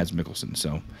Mads Mikkelsen.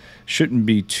 So shouldn't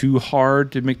be too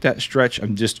hard to make that stretch.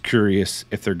 I'm just curious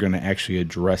if they're going to actually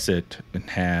address it and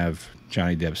have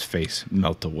Johnny Depp's face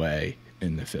melt away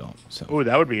in the film. So, oh,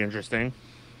 that would be interesting.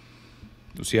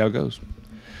 We'll see how it goes.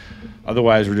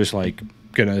 Otherwise, we're just going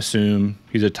to assume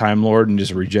he's a Time Lord and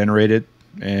just regenerate it,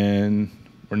 and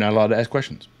we're not allowed to ask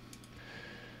questions.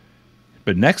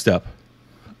 But next up,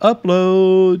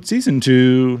 Upload Season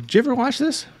 2. Did you ever watch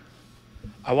this?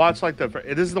 I watched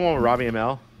this is the one with Robbie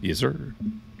Amell. Yes, sir.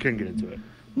 Couldn't get into it.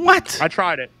 What? I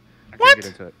tried it. I couldn't get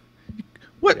into it.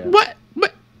 What? Yeah. What?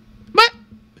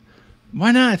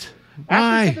 Why not? Why?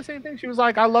 Ashley said the same thing. She was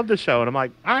like, I love the show. And I'm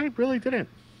like, I really didn't.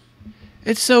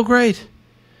 It's so great.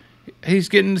 He's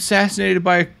getting assassinated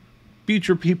by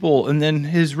future people, and then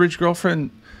his rich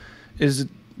girlfriend is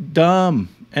dumb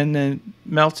and then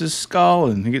melts his skull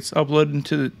and he gets uploaded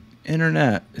into the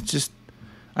internet. It's just,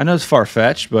 I know it's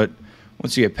far-fetched, but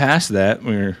once you get past that,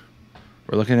 we're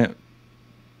looking at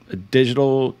a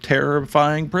digital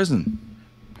terrifying prison.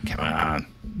 Come on.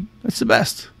 That's the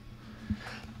best.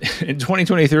 In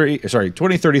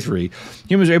 2033,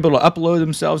 humans are able to upload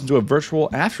themselves into a virtual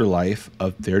afterlife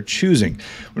of their choosing.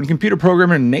 When computer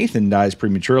programmer Nathan dies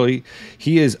prematurely,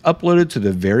 he is uploaded to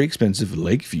the very expensive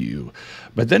Lakeview,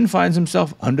 but then finds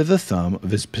himself under the thumb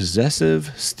of his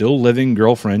possessive, still living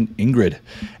girlfriend, Ingrid.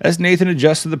 As Nathan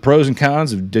adjusts to the pros and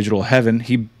cons of digital heaven,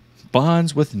 he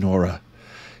bonds with Nora,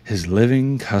 his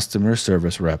living customer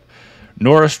service rep.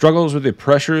 Nora struggles with the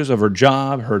pressures of her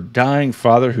job, her dying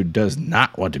father who does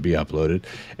not want to be uploaded,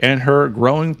 and her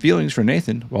growing feelings for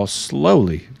Nathan while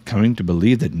slowly coming to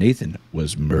believe that Nathan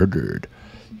was murdered.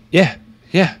 Yeah.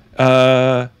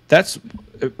 That's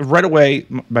right away.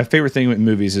 My favorite thing with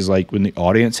movies is when the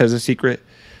audience has a secret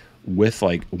with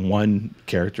one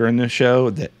character in the show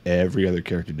that every other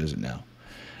character doesn't know.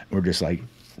 We're just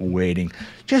waiting.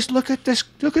 Just look at this.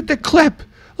 Look at the clip.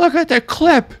 Look at the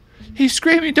clip. He's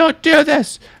screaming, don't do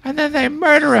this. And then they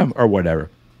murder him or whatever.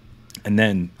 And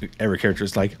then every character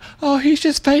is like, oh, he's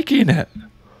just faking it.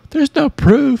 There's no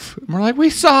proof. And we're like, we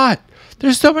saw it.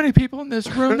 There's so many people in this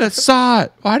room that saw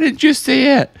it. Why didn't you see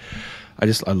it?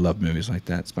 I love movies like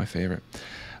that. It's my favorite.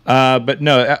 But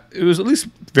no, it was at least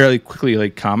fairly quickly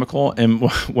like comical. And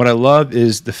what I love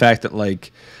is the fact that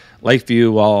like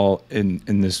Lakeview, while in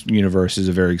this universe is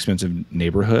a very expensive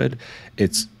neighborhood,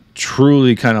 it's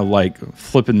truly kind of like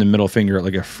flipping the middle finger at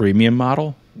like a freemium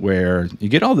model where you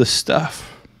get all this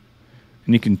stuff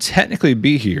and you can technically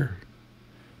be here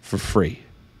for free.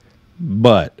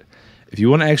 But if you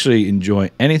want to actually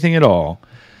enjoy anything at all,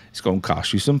 it's going to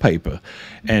cost you some paper.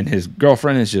 And his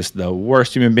girlfriend is just the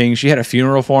worst human being. She had a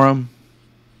funeral for him,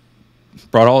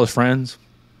 brought all his friends,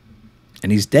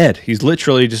 and he's dead. He's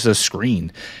literally just a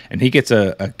screen. And he gets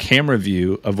a camera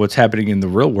view of what's happening in the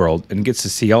real world and gets to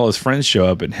see all his friends show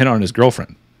up and hit on his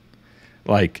girlfriend.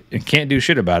 Like, and can't do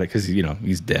shit about it because, you know,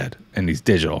 he's dead and he's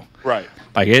digital. Right.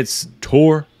 Like, it's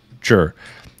torture.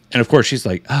 And of course, she's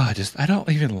like, "Oh, I don't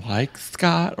even like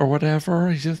Scott or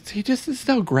whatever. He just is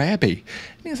so grabby."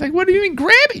 And he's like, "What do you mean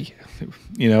grabby?"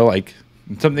 You know, like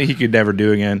something he could never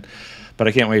do again. But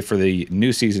I can't wait for the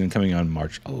new season coming on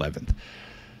March 11th.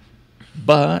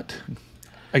 But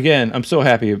again, I'm so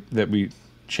happy that we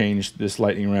changed this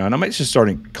lightning round. I might just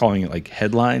start calling it like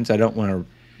headlines. I don't want to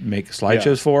make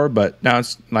slideshows for, but now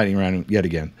it's lightning round yet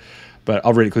again. But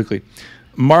I'll read it quickly.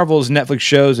 Marvel's Netflix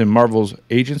shows and Marvel's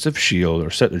Agents of S.H.I.E.L.D. are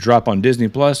set to drop on Disney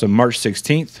Plus on March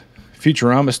 16th.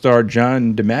 Futurama star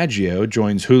John DiMaggio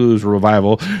joins Hulu's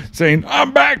revival, saying,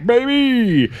 "I'm back,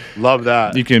 baby!" Love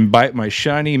that. You can bite my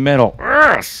shiny metal.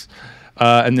 Yes!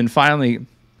 And then finally,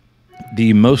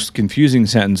 the most confusing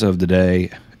sentence of the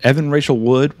day, Evan Rachel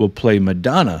Wood will play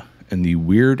Madonna in the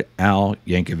Weird Al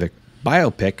Yankovic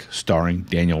biopic starring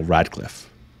Daniel Radcliffe.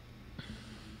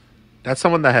 That's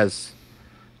someone that has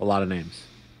a lot of names.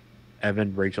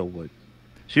 Evan Rachel Wood.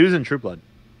 She was in True Blood.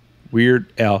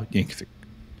 Weird Al Yankovic.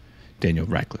 Daniel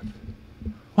Radcliffe.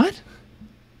 What?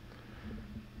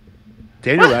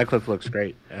 Daniel Radcliffe looks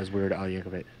great as Weird Al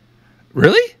Yankovic.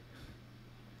 Really?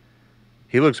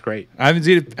 He looks great. I haven't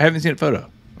seen a photo.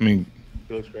 I mean,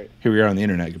 He looks great. here we are on the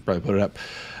internet. You could probably put it up.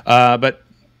 But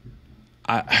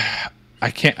I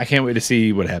can't wait to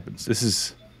see what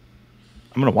happens.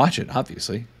 I'm gonna watch it,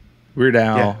 obviously. Weird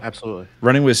Al. Yeah, absolutely.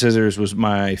 Running with Scissors was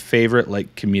my favorite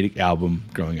like comedic album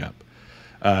growing up.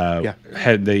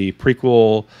 Had the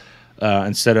prequel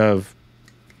instead of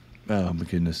oh my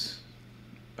goodness,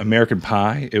 American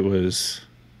Pie. It was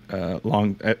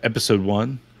episode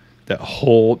 1. That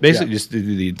whole basically just did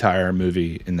the entire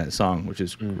movie in that song, which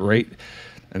is great.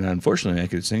 And unfortunately, I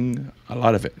could sing a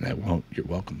lot of it, and I won't. You're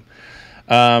welcome.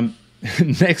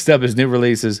 Next up is new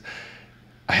releases.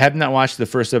 I have not watched the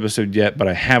first episode yet, but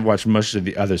I have watched most of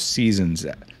the other seasons.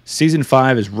 Season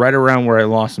 5 is right around where I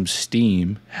lost some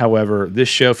steam. However, this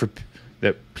show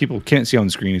that people can't see on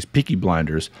the screen is Peaky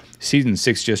Blinders. Season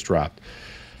 6 just dropped.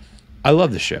 I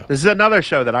love the show. This is another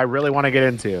show that I really want to get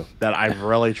into that I've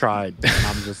really tried. And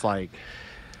I'm just like,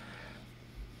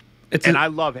 I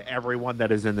love everyone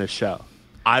that is in this show.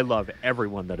 I love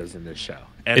everyone that is in this show,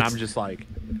 and I'm just like,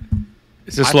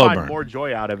 it's a slow burn. I find more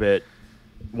joy out of it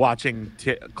watching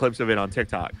clips of it on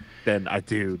TikTok than I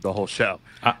do the whole show.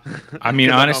 I mean,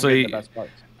 honestly,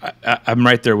 I'm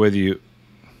right there with you.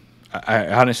 I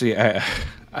honestly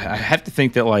have to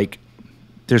think that like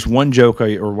there's one joke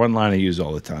or one line I use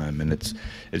all the time, and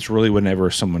it's really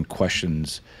whenever someone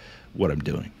questions what I'm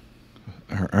doing.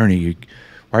 Ernie,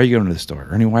 why are you going to the store?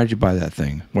 Ernie, why did you buy that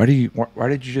thing? Why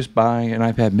did you just buy an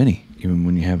iPad mini even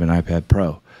when you have an iPad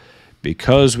Pro?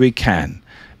 Because we can.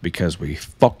 Because we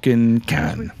fucking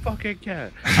can. We fucking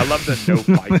can. I love the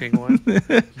no fighting one.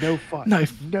 No fight.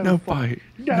 No fight.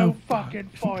 No fucking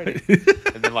fight.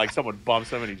 And then like someone bumps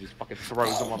him and he just fucking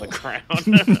throws him on the ground.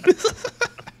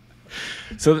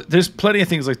 So there's plenty of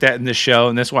things like that in this show,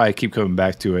 and that's why I keep coming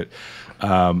back to it.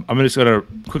 I'm just going to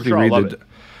quickly read the...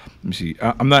 Let me see.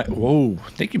 I'm not... Whoa.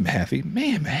 Thank you, Mahaffey.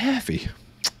 Man, Mahaffey.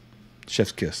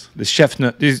 Chef's kiss. These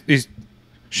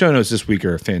show notes this week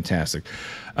are fantastic.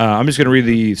 I'm just going to read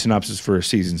the synopsis for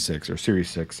Season 6 or Series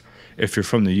 6. If you're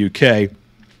from the UK,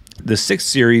 the 6th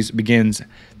series begins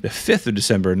the 5th of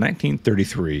December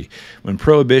 1933 when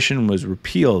Prohibition was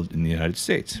repealed in the United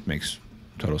States. Makes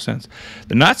total sense.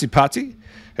 The Nazi Party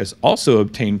has also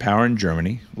obtained power in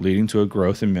Germany, leading to a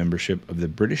growth in membership of the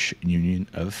British Union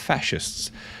of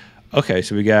Fascists. Okay,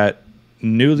 so we got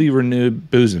newly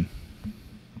renewed boozing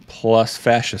plus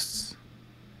fascists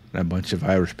and a bunch of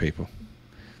Irish people.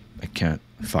 I can't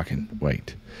fucking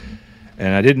wait.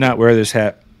 And I did not wear this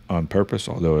hat on purpose,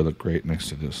 although I look great next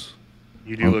to this.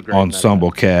 You do look great.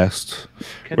 Ensemble cast.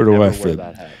 Where do I fit?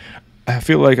 That hat. I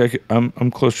feel like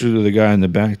I'm closer to the guy in the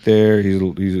back there.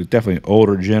 He's definitely an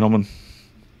older gentleman,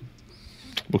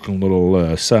 looking a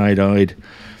little side-eyed,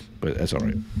 but that's all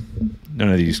right. None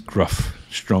of these gruff,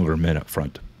 stronger men up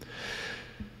front.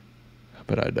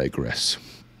 But I digress.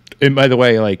 And by the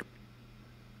way, like,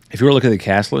 if you were looking at the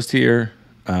cast list here,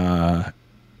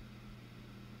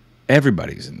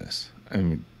 everybody's in this. I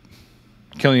mean,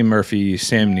 Cillian Murphy,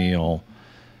 Sam Neill,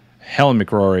 Helen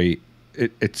McCrory.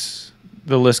 It's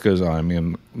the list goes on. I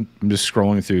mean, I'm just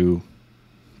scrolling through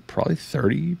probably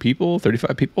 30 people,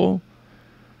 35 people.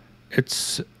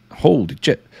 It's holy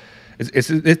shit.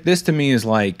 This to me is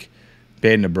like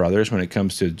Band of Brothers when it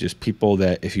comes to just people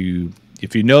that if you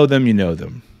know them, you know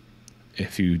them.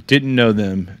 If you didn't know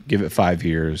them, give it 5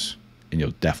 years and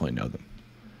you'll definitely know them.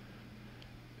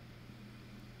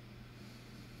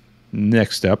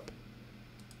 Next up.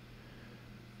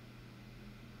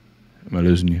 Am I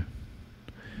losing you?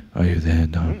 Are you there,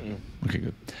 Don? Okay,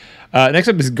 good. Next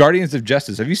up is Guardians of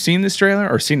Justice. Have you seen this trailer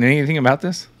or seen anything about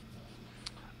this?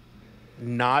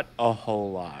 Not a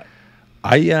whole lot.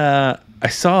 I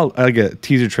saw like a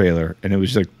teaser trailer and it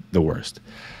was like the worst.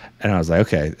 And I was like,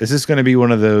 okay, is this going to be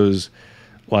one of those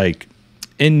like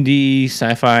indie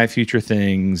sci-fi future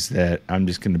things that I'm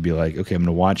just going to be like, okay, I'm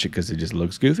going to watch it because it just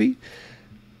looks goofy?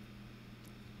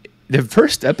 The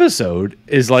first episode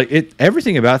is like it.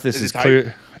 Everything about this is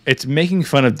clear. It's making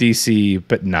fun of DC,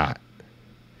 but not.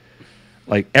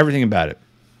 Like everything about it.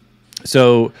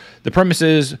 So the premise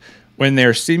is when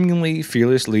their seemingly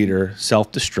fearless leader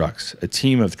self-destructs, a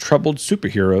team of troubled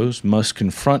superheroes must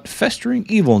confront festering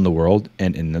evil in the world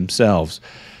and in themselves.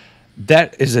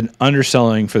 That is an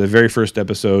underselling for the very first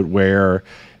episode where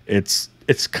it's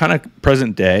kind of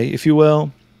present day, if you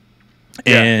will.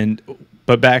 Yeah.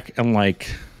 But back in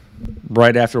like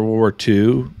right after World War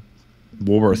II,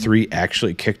 World War III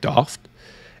actually kicked off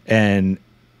and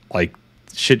like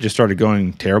shit just started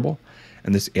going terrible.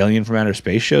 And this alien from outer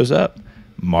space shows up,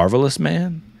 Marvelous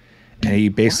Man, and he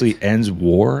basically ends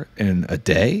war in a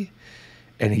day.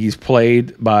 And he's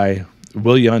played by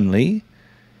Will Yun Lee,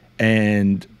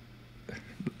 and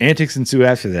antics ensue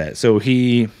after that. So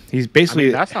he's basically... I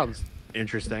mean, that sounds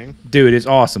interesting. Dude, it's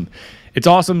awesome. It's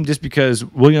awesome just because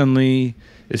Will Yun Lee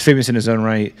is famous in his own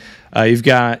right. You've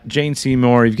got Jane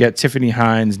Seymour, you've got Tiffany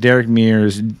Hines, Derek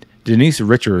Mears, Denise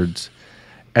Richards,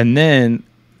 and then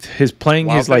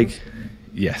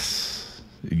yes,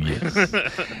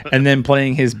 and then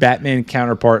playing his Batman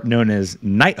counterpart known as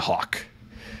Nighthawk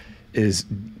is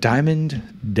Diamond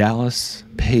Dallas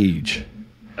Page.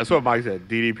 That's what Mike said.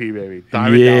 DDP, baby.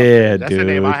 Diamond Dallas. That's dude. a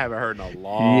name I haven't heard in a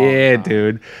long time.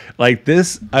 Dude. Like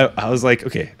this, I was like,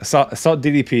 okay, I saw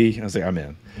DDP, and I was like, I'm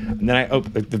in. And then I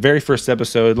opened the very first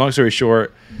episode. Long story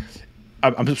short,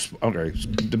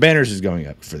 the banners is going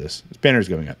up for this. This banner is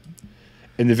going up.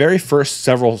 In the very first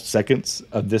several seconds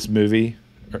of this movie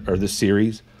or this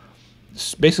series,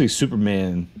 basically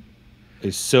Superman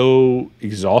is so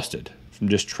exhausted from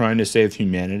just trying to save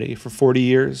humanity for 40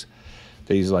 years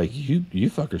that he's like, you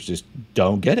fuckers just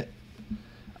don't get it.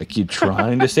 I keep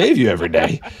trying to save you every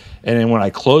day. And then when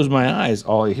I close my eyes,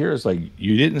 all I hear is like,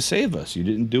 you didn't save us. You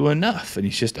didn't do enough. And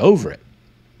he's just over it.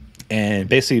 And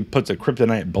basically puts a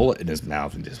kryptonite bullet in his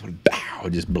mouth and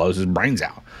just blows his brains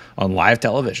out on live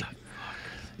television.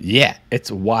 Yeah,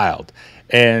 it's wild.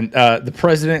 And the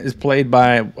president is played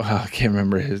by, I can't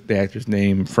remember the actor's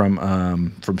name from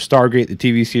Stargate, the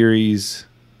TV series.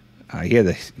 He had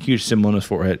a huge symbol on his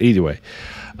forehead. Either way,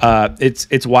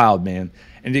 it's wild, man.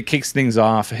 And it kicks things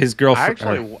off. His girlfriend.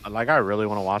 I really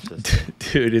want to watch this.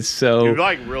 Dude, it's so. You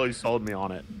like really sold me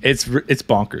on it. It's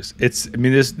bonkers.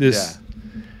 This.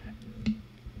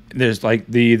 There's like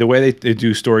the way they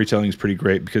do storytelling is pretty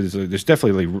great because there's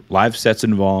definitely like live sets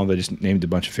involved. I just named a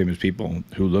bunch of famous people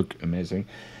who look amazing,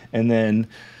 and then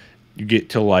you get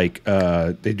to like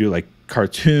they do like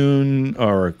cartoon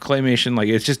or claymation. Like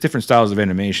it's just different styles of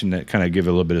animation that kind of give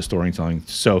a little bit of storytelling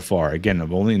so far. Again,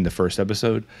 I'm only in the first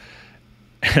episode.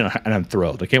 And I'm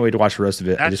thrilled. I can't wait to watch the rest of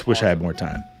it. I just wish I had more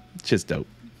time. It's just dope.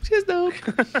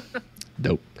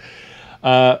 Dope.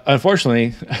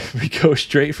 Unfortunately, we go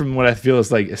straight from what I feel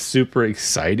is like a super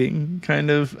exciting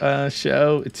kind of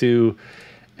show to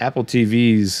Apple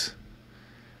TV's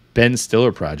Ben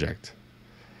Stiller project,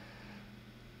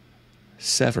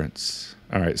 Severance.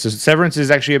 All right, so Severance is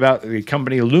actually about the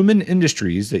company Lumen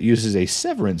Industries that uses a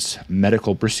severance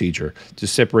medical procedure to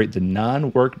separate the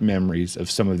non-work memories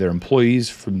of some of their employees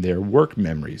from their work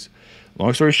memories.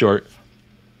 Long story short,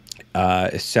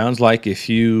 it sounds like if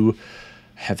you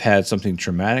have had something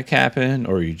traumatic happen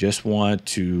or you just want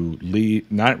to leave,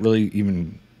 not really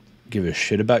even give a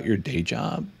shit about your day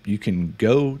job, you can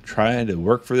go try to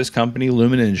work for this company,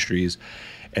 Lumen Industries,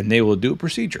 and they will do a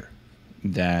procedure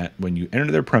that when you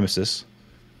enter their premises,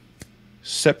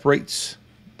 separates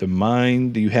the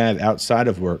mind you have outside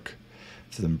of work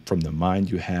from the mind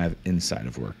you have inside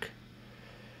of work.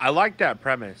 I like that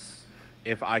premise.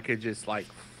 If I could just like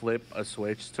flip a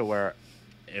switch to where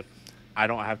if I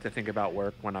don't have to think about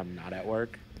work when I'm not at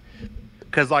work.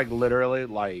 Because like literally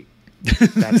like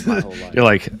that's my whole life. You're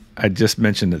like, I just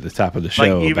mentioned at the top of the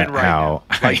show like, even about right how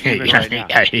now. Like, even right now.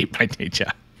 I hate my day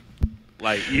job.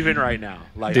 Like even right now.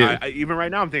 Like even right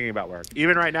now I'm thinking about work.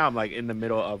 Even right now I'm like in the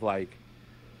middle of like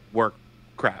work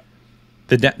crap.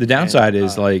 The downside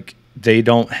is like they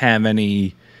don't have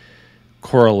any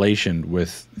correlation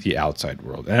with the outside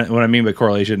world. And what I mean by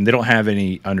correlation, they don't have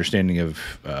any understanding of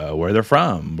where they're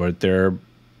from, what their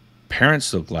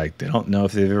parents look like. They don't know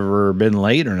if they've ever been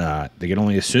late or not. They can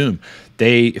only assume.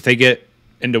 If they get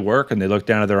into work and they look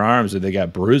down at their arms and they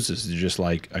got bruises, they're just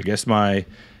like, I guess my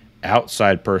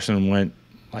outside person went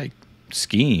like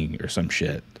skiing or some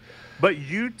shit. But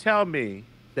you tell me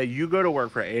that you go to work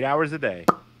for 8 hours a day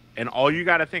and all you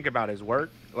got to think about is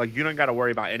work. Like, you don't got to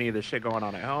worry about any of the shit going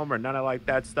on at home or none of like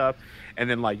that stuff. And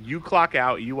then like you clock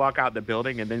out, you walk out the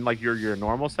building, and then like you're your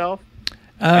normal self.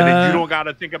 And then you don't got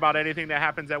to think about anything that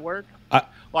happens at work.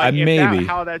 Maybe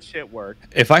how that shit works.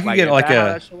 If I can get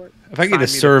if I get a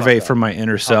survey from my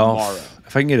inner self,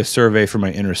 if I can get a survey from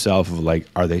my inner self of like,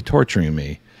 are they torturing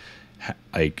me?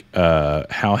 Like,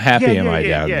 how happy am I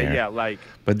down there? Yeah, like.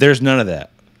 But there's none of that.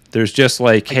 There's just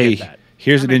like, hey,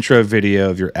 here's an intro video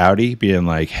of your Audi being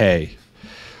like, hey,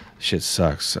 shit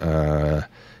sucks.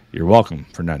 You're welcome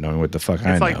for not knowing what the fuck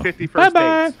I know. It's like 50 first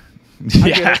dates.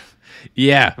 Yeah.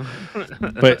 Yeah.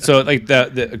 But so like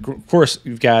of course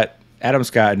you've got Adam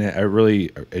Scott, and I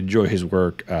really enjoy his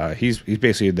work. He's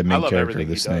basically the main character of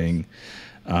this thing.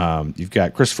 You've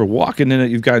got Christopher Walken in it.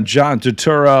 You've got John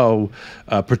Turturro,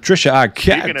 Patricia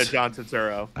Arquette. Speaking of John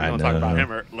Turturro, we're going to talk about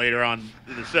him later on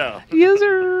in the show. Yes,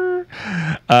 sir.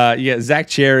 Yeah, Zach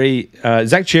Cherry.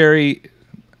 Zach Cherry,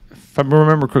 if I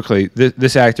remember quickly,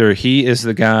 this actor, he is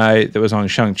the guy that was on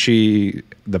Shang-Chi,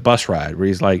 the bus ride, where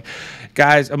he's like,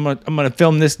 guys, I'm gonna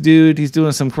film this dude. He's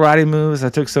doing some karate moves. I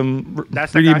took some.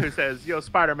 That's the guy who says, "Yo,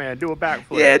 Spider-Man, do a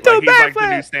backflip." Yeah, do a backflip. He's like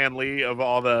the new Stan Lee of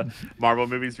all the Marvel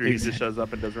movies, where he just shows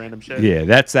up and does random shit. Yeah,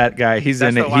 that's that guy. He's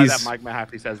in it. That's that Mike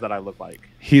Mahaffey says that I look like.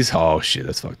 Oh shit,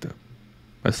 that's fucked up.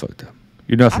 That's fucked up.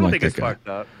 You're nothing like that guy. Fucked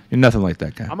up. You're nothing like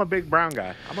that guy. I'm a big brown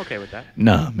guy. I'm okay with that.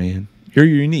 Nah, man, you're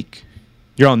unique.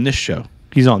 You're on this show.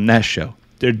 He's on that show.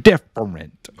 They're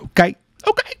different. Okay.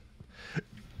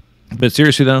 But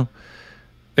seriously though,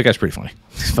 that guy's pretty funny.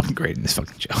 He's fucking great in this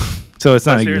fucking show. So it's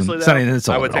not even an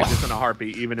insult. I would take this in a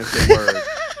heartbeat, even if they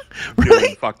were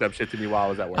doing fucked up shit to me while I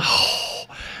was at work. Oh.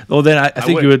 Well, then I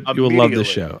think you would love this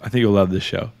show. I think you'll love this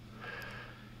show.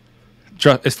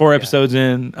 It's 4 episodes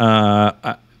in.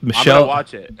 Michelle, I'm gonna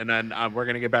watch it, and then we're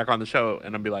gonna get back on the show,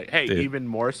 and I'll be like, hey, dude, even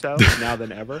more so now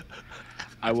than ever,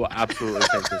 I will absolutely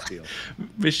take this deal.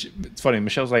 It's funny.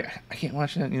 Michelle's like, I can't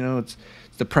watch that. You know, it's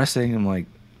depressing. I'm like,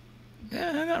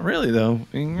 yeah, not really though.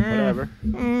 Whatever.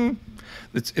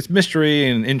 It's mystery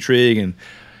and intrigue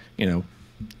and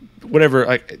whatever.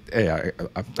 I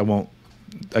won't.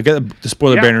 I got the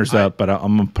spoiler banners up, but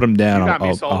I'm gonna put them down.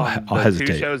 I'll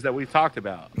hesitate. 2 shows that we've talked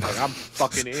about. Like, I'm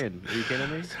fucking in. Are you kidding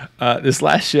me? This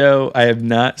last show I have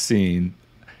not seen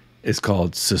is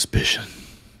called Suspicion,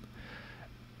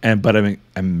 but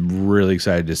I'm really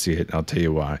excited to see it. And I'll tell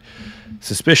you why.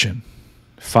 Suspicion: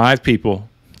 5 people,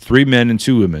 3 men and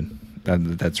 2 women.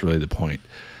 That's really the point.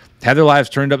 Had their lives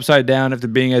turned upside down after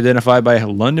being identified by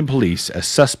London police as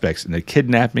suspects in the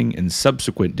kidnapping and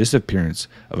subsequent disappearance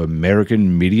of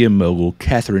American media mogul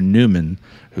Catherine Newman,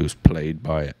 who's played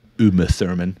by Uma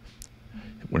Thurman,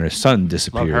 when her son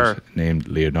disappears, named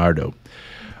Leonardo.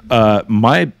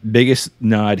 My biggest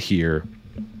nod here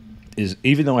is,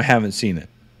 even though I haven't seen it,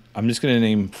 I'm just going to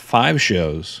name 5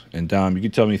 shows, and Dom, you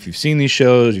can tell me if you've seen these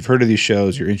shows, you've heard of these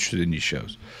shows, you're interested in these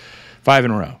shows. 5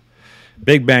 in a row.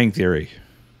 Big Bang Theory.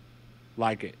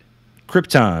 Like it.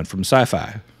 Krypton from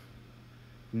Sci-Fi.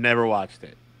 Never watched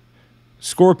it.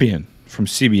 Scorpion from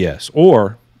CBS.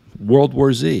 Or World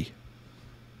War Z.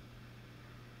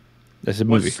 That's a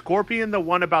movie. Was Scorpion the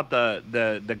one about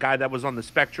the guy that was on the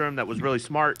spectrum that was really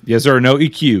smart? Yes, sir. No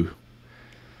EQ.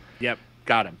 Yep.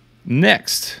 Got him.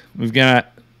 Next, we've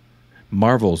got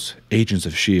Marvel's Agents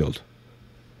of S.H.I.E.L.D.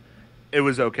 It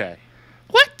was okay.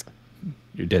 What?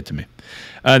 You're dead to me.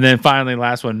 And then finally,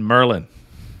 last one, Merlin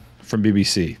from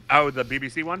BBC. Oh, the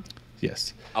BBC one?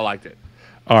 Yes. I liked it.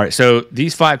 All right, so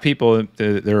these 5 people,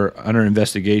 they're under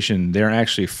investigation. They're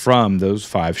actually from those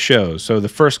 5 shows. So the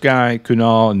first guy,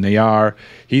 Kunal Nayar,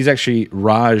 he's actually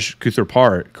Raj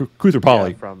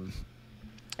Koothrappali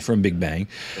from Big Bang.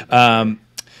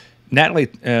 Natalie,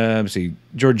 let's see,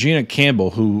 Georgina Campbell,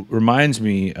 who reminds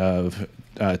me of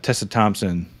Tessa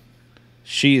Thompson.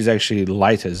 She is actually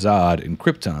Lyta Zod in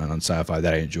Krypton on Sci-Fi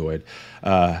that I enjoyed.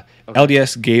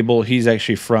 LDS Gable, he's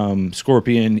actually from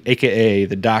Scorpion, a.k.a.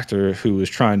 the doctor who was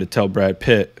trying to tell Brad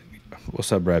Pitt,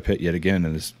 what's up, Brad Pitt, yet again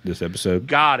in this episode.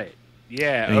 Got it.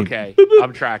 Yeah, okay.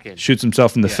 I'm tracking. Shoots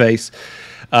himself in the face.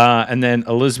 And then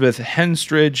Elizabeth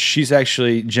Henstridge, she's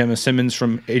actually Gemma Simmons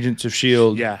from Agents of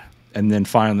S.H.I.E.L.D. Yeah. And then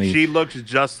finally... She looks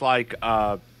just like...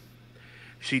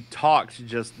 she talks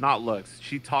just... Not looks.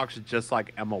 She talks just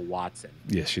like Emma Watson.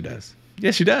 Yes, she does.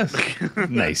 Yes, she does.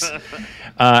 Nice.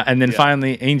 And then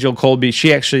finally, Angel Colby.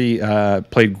 She actually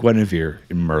played Guinevere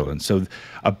in Merlin. So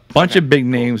a bunch of big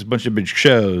names, a bunch of big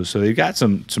shows. So they've got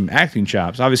some acting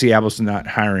chops. Obviously, Apple's not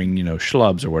hiring,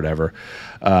 schlubs or whatever.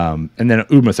 And then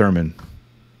Uma Thurman.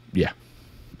 Yeah.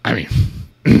 I mean...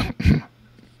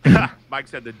 Mike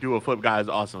said the do a flip guy is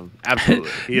awesome.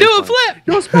 Absolutely. Do a flip!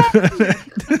 Do a flip! Do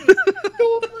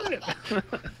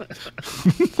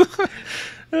a flip!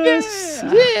 Yes.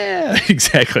 Yeah,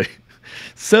 exactly.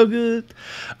 So good.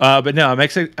 But no, I'm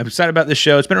excited about this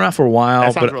show. It's been around for a while.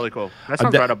 That sounds really cool. That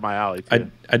sounds right up my alley,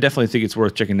 too. I definitely think it's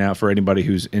worth checking out for anybody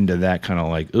who's into that kind of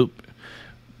like,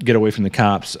 get away from the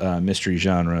cops, mystery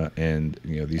genre, and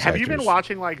these. Have you been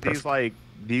watching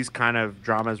these kind of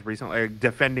dramas recently? Like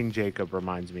Defending Jacob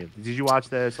reminds me of. Did you watch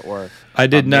this or? I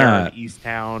did not.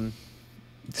 Easttown.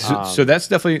 So that's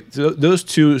definitely those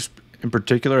two in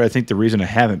particular. I think the reason I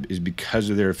haven't is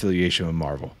because of their affiliation with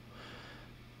Marvel.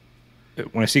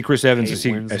 When I see Chris Evans, I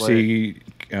see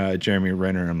Jeremy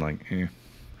Renner. I'm like, yeah.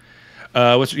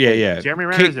 Jeremy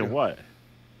Renner's in what?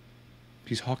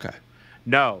 He's Hawkeye.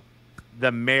 No,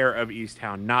 the mayor of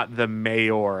Easttown, not the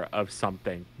mayor of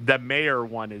something. The mayor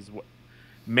one is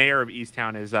mayor of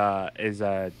Easttown is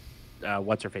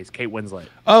what's her face? Kate Winslet.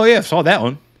 Oh yeah, saw that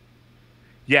one.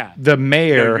 Yeah, the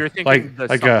mayor, you're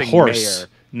like a horse, mayor.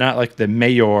 Not like the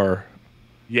mayor.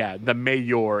 Yeah, the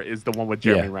mayor is the one with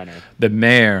Jeremy Renner. The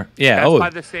mayor, yeah. That's by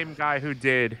the same guy who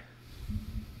did.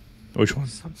 Which one?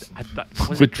 I thought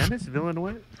was it Dennis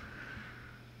Villeneuve?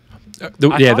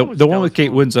 The one with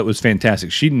Kate Winslet was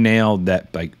fantastic. She nailed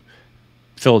that like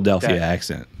Philadelphia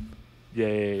accent.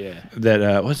 Yeah.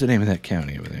 That what's the name of that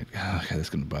county over there? Oh, God, that's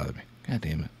gonna bother me. God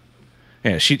damn it.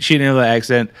 Yeah, she nailed that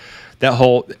accent. That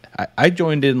whole I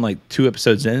joined in like 2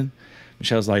 episodes in.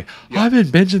 Michelle's like, I've been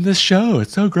binging this show.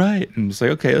 It's so great. And it's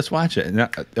like, okay, let's watch it. And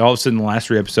all of a sudden, the last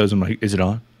 3 episodes, I'm like, is it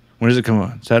on? When does it come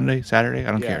on? Saturday?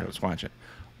 I don't care. Let's watch it.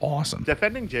 Awesome.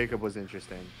 Defending Jacob was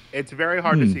interesting. It's very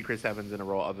hard to see Chris Evans in a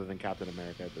role other than Captain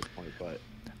America at this point. But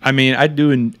I mean, I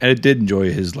did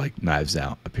enjoy his like Knives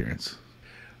Out appearance.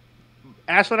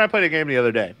 Ashley and I played a game the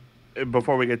other day.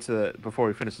 Before we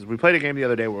finish this, we played a game the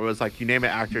other day where it was like you name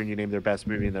an actor and you name their best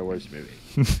movie and their worst movie.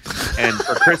 And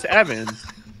for Chris Evans,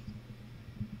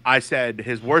 I said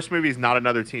his worst movie is Not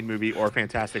Another Teen Movie or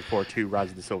Fantastic Four 2: Rise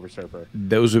of the Silver Surfer.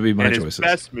 Those would be my choices. His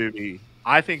best movie,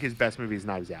 I think his best movie is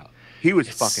Knives Out. He was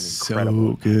fucking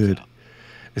incredible. So good.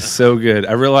 It's so good.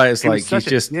 I realized like he's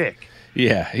just dick.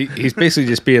 Yeah, he's basically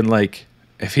just being like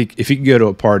if he can go to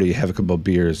a party, have a couple of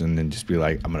beers, and then just be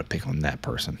like, I'm gonna pick on that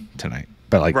person tonight.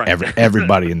 But like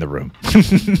everybody in the room.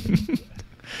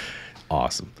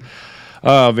 Awesome.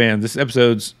 Oh man, this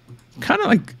episode's kind of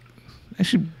like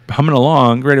actually humming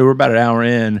along. Great, we're about an hour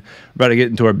in. We're about to get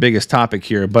into our biggest topic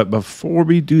here. But before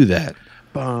we do that,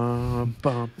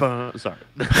 sorry.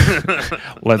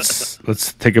 let's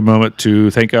take a moment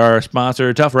to thank our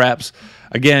sponsor, Tough Wraps.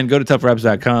 Again, go to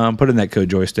toughwraps.com, put in that code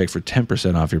Joystick for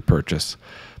 10% off your purchase.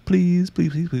 Please.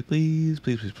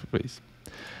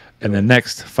 And the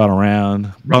next final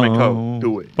round,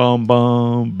 do it. Boom.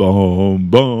 All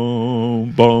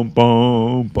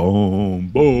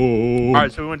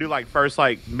right, so we want to do like first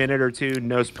like minute or 2,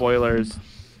 no spoilers.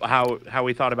 How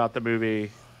we thought about the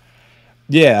movie.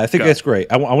 Yeah, I think that's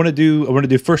great. I want to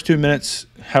do first 2 minutes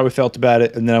how we felt about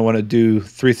it, and then I want to do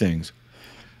 3 things.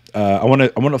 I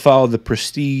want to follow the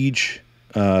Prestige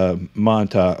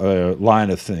montage line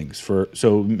of things.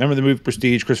 So remember the movie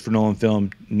Prestige, Christopher Nolan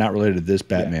film, not related to this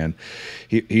Batman.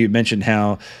 Yeah. He mentioned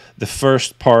how the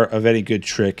first part of any good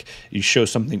trick, you show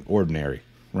something ordinary,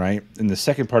 right? And the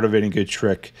second part of any good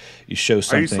trick, you show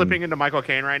something. Are you slipping into Michael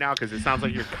Caine right now? Because it sounds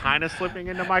like you're kind of slipping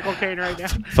into Michael Caine right now.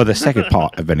 For the second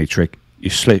part of any trick, you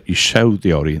show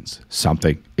the audience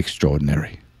something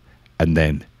extraordinary, and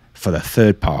then for the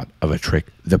third part of a trick,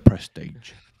 the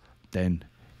Prestige, then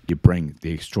you bring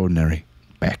the extraordinary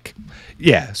back.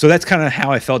 Yeah, so that's kind of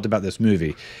how I felt about this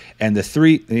movie. And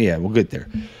we'll get there.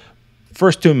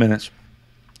 First 2 minutes,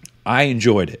 I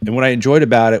enjoyed it. And what I enjoyed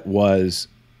about it was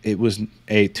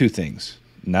two things.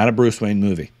 Not a Bruce Wayne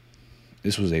movie.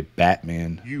 This was a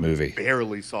Batman movie. You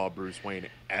barely saw Bruce Wayne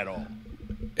at all.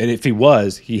 And if he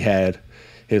was, he had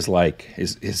his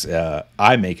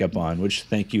eye makeup on, which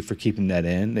thank you for keeping that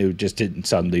in. They just didn't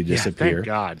suddenly disappear. Thank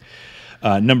God.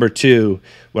 Number two,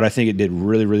 what I think it did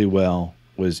really, really well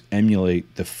was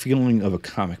emulate the feeling of a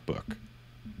comic book.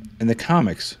 In the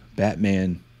comics,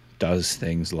 Batman does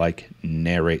things like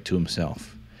narrate to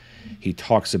himself. He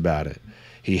talks about it.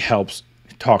 He helps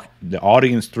talk the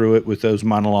audience through it with those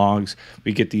monologues.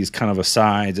 We get these kind of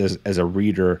asides as a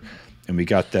reader, and we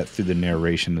got that through the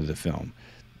narration of the film.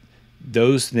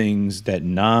 Those things that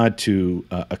nod to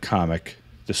a comic,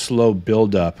 the slow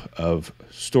build-up of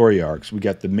story arcs. We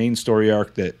got the main story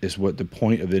arc that is what the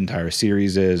point of the entire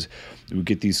series is. We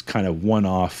get these kind of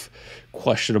one-off,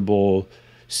 questionable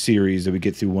series that we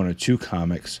get through one or two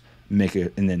comics,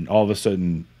 and then all of a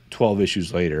sudden, 12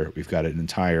 issues later, we've got an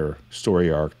entire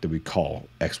story arc that we call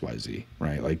XYZ,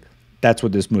 right? Like, that's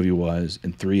what this movie was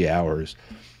in 3 hours.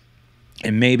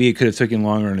 And maybe it could have taken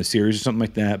longer in a series or something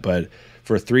like that, but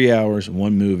for 3 hours,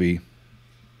 one movie,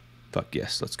 fuck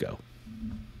yes, let's go.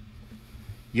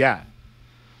 Yeah.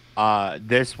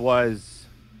 This was,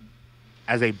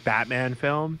 as a Batman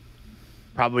film,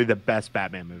 probably the best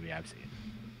Batman movie I've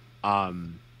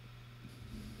seen.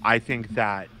 I think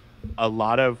that a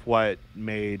lot of what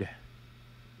made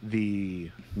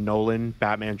the Nolan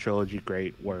Batman trilogy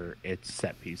great were its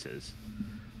set pieces.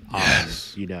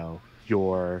 Yes.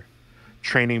 Your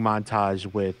training montage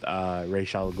with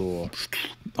Ra's al Ghul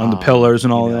on the pillars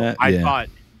and all that.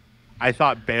 I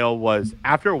thought Bale was,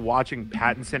 after watching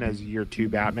Pattinson as year 2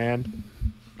 Batman,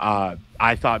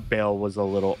 I thought Bale was a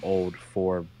little old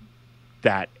for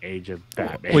that age of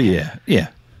Batman. Well, yeah.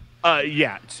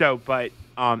 Yeah. So, but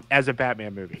as a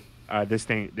Batman movie, this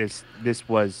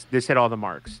hit all the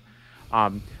marks.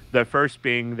 The first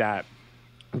being that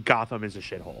Gotham is a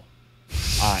shithole.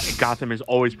 Gotham is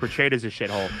always portrayed as a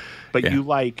shithole, but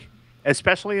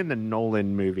especially in the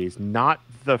Nolan movies, not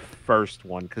the first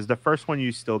one, because the first one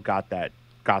you still got that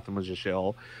Gotham was a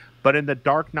shithole, but in the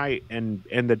Dark Knight and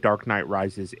in the Dark Knight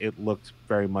Rises, it looked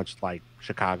very much like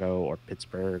Chicago or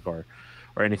Pittsburgh or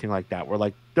anything like that. Where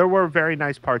like there were very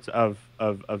nice parts of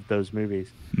those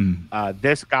movies.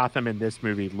 This Gotham in this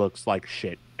movie looks like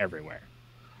shit everywhere.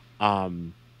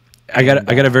 I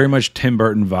got a very much Tim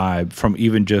Burton vibe from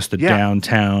even just the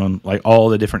downtown, like all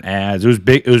the different ads. It was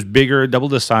big. It was bigger, double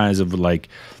the size of like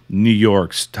New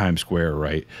York's Times Square,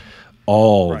 right?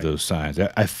 All of those signs.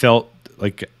 I felt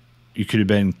like you could have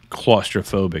been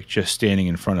claustrophobic just standing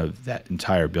in front of that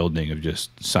entire building of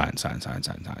just signs.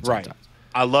 Right.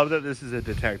 I love that this is a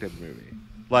detective movie.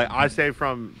 Like I say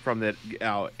from the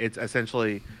it's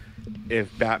essentially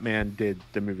if Batman did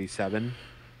the movie Seven.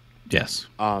 Yes.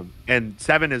 And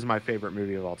Seven is my favorite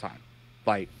movie of all time.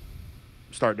 Like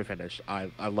start to finish. I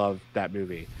love that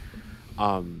movie.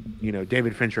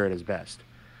 David Fincher at his best.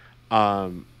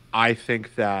 I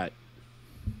think that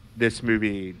this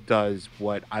movie does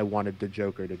what I wanted the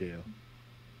Joker to do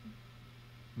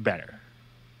better.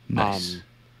 Nice.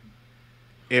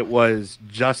 It was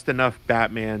just enough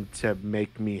Batman to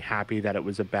make me happy that it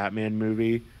was a Batman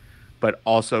movie, but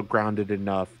also grounded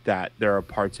enough that there are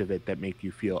parts of it that make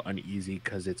you feel uneasy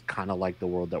because it's kind of like the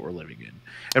world that we're living in.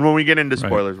 And when we get into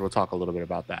spoilers, we'll talk a little bit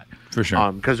about that. For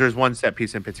sure. Because there's one set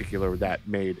piece in particular that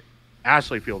made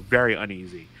Ashley feel very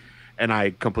uneasy, and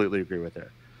I completely agree with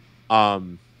her.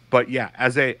 But yeah,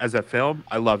 as a film,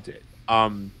 I loved it.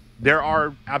 There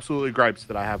are absolutely gripes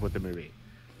that I have with the movie.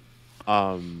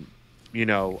 I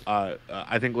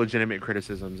think legitimate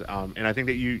criticisms, and I think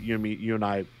that you and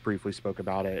I briefly spoke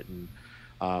about it,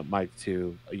 and Mike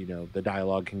too. The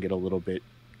dialogue can get a little bit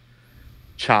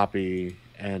choppy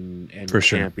and for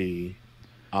campy.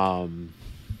 Sure.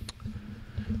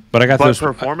 But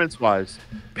performance-wise,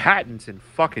 Pattinson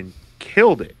fucking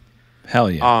killed it.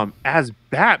 Hell yeah. As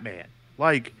Batman,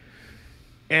 like,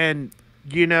 and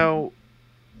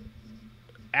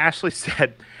Ashley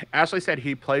said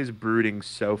he plays brooding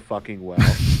so fucking well.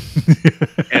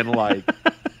 And like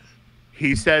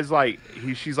he says like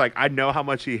she's like, I know how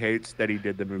much he hates that he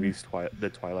did the movies the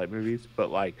Twilight movies,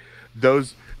 but like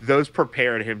those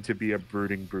prepared him to be a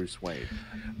brooding Bruce Wayne.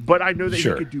 But I know that he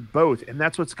could do both, and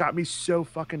that's what's got me so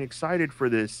fucking excited for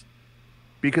this,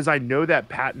 because I know that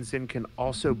Pattinson can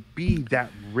also be that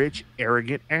rich,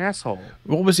 arrogant asshole.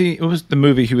 What was he? What was the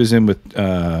movie he was in with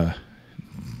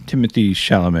Timothy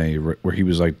Chalamet, where he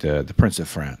was like the Prince of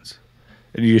France?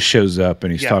 And he just shows up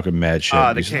and he's talking mad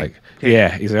shit. He's king. like,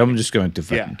 he's like, I'm just going to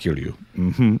fucking kill you.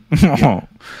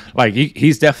 Like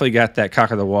he's definitely got that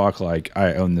cock of the walk. Like,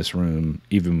 I own this room,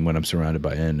 even when I'm surrounded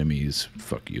by enemies.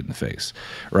 Fuck you in the face,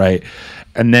 right?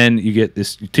 And then you get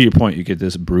this. To your point, you get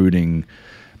this brooding.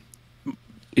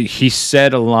 He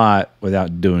said a lot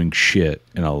without doing shit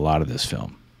in a lot of this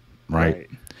film, right?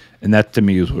 And that to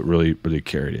me is what really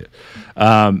carried it.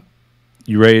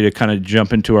 You ready to kind of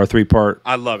jump into our 3-part?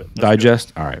 I love it.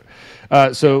 Digest. All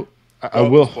right. So I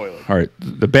will. Spoiler. All right.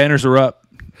 The banners are up.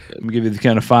 I'm gonna give you the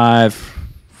count of 5,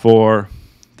 4,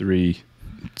 3,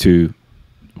 2,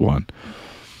 1.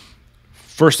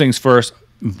 First things first.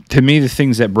 To me, the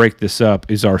things that break this up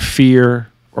is our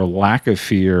fear or lack of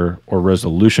fear or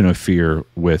resolution of fear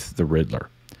with the Riddler.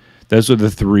 Those are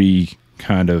the 3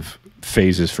 kind of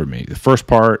phases for me. The first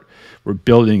part, we're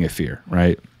building a fear,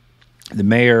 right? The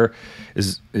mayor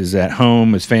is at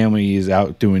home. His family is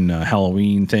out doing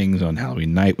Halloween things on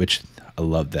Halloween night, which I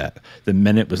love that. The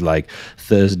minute was like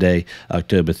Thursday,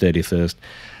 October 31st.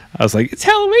 I was like, it's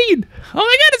Halloween. Oh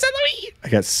my God, it's Halloween. I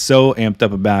got so amped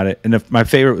up about it. And my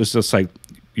favorite was just like,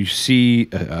 you see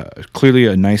clearly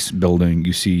a nice building.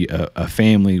 You see a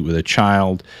family with a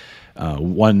child.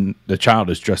 The child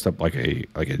is dressed up like a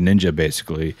ninja,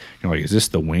 basically. You're like, is this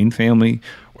the Wayne family?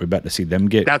 We're about to see them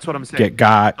get. That's what I'm saying. Get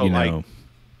got, so, you know.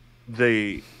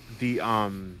 The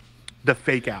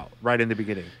fake out right in the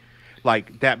beginning,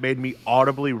 like that made me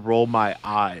audibly roll my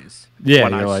eyes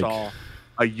when I saw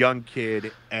a young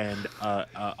kid and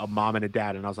a mom and a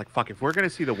dad, and I was like, "Fuck! If we're gonna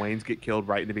see the Waynes get killed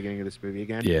right in the beginning of this movie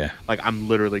again, like I'm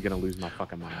literally gonna lose my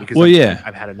fucking mind because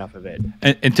I've had enough of it."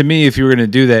 And to me, if you were gonna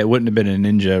do that, it wouldn't have been a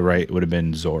ninja, right? It would have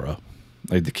been Zorro.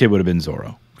 Like the kid would have been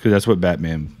Zorro because that's what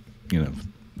Batman,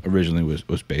 originally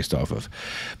was based off of.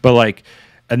 But like,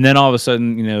 and then all of a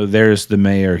sudden, there's the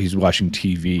mayor. He's watching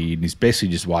TV and he's basically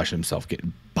just watching himself get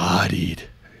bodied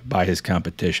by his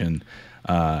competition.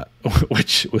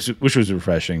 Which was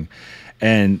refreshing,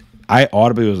 and I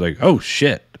audibly was like, "Oh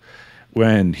shit!"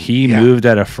 When he moved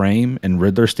out of frame and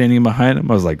Riddler standing behind him,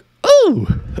 I was like,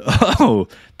 "Oh,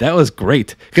 that was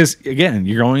great." Because again,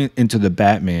 you're going into the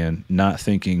Batman not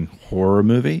thinking horror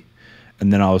movie,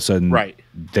 and then all of a sudden,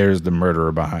 there's the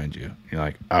murderer behind you. You're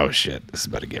like, "Oh shit, this is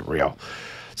about to get real."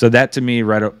 So that to me,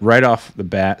 right off the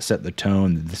bat, set the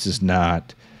tone that this is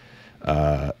not.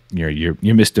 You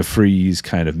Mr. Freeze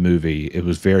kind of movie. It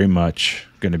was very much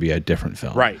going to be a different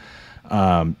film, right?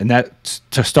 And that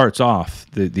starts off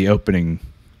the opening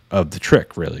of the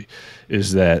trick. Really,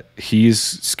 is that he's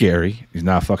scary. He's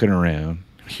not fucking around.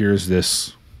 Here's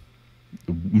this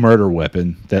murder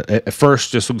weapon that at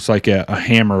first just looks like a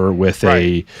hammer with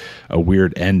a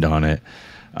weird end on it,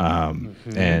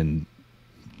 and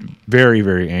very,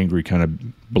 very angry, kind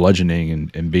of bludgeoning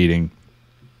and beating.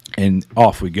 And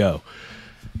off we go.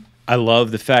 I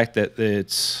love the fact that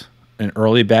it's an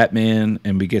early Batman,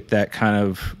 and we get that kind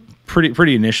of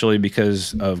pretty initially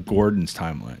because of Gordon's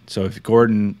timeline. So if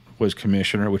Gordon was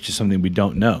commissioner, which is something we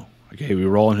don't know. Okay, we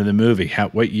roll into the movie.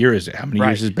 What year is it? How many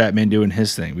years is Batman doing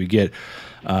his thing? We get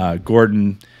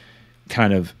Gordon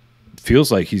kind of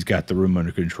feels like he's got the room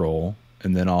under control,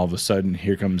 and then all of a sudden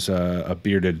here comes a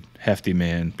bearded, hefty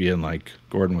man being like,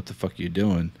 "Gordon, what the fuck are you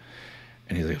doing?"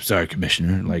 And he's like, "Sorry,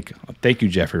 Commissioner. Like, thank you,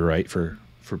 Jeffrey Wright, for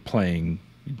playing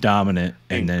dominant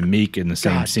and then meek in the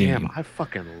same scene." Damn, I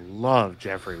fucking love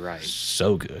Jeffrey Wright.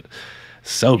 So good,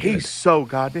 so good. He's so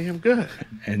goddamn good.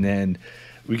 And then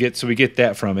we get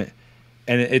that from it,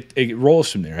 and it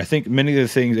rolls from there. I think many of the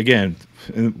things, again,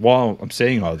 while I'm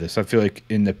saying all this, I feel like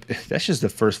that's just the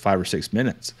first 5 or 6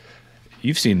 minutes.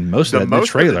 You've seen most of that in the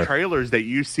trailer. Most of the trailers that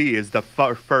you see is the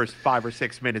first 5 or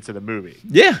 6 minutes of the movie.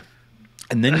 Yeah.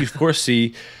 And then you, of course,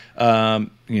 see, the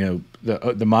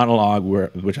monologue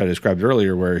which I described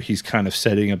earlier, where he's kind of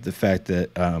setting up the fact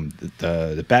that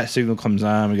the bat signal comes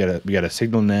on. We got a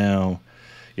signal now.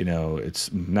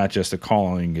 It's not just a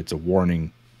calling; it's a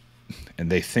warning. And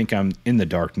they think I'm in the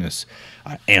darkness.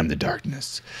 I am the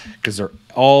darkness, because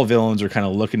all villains are kind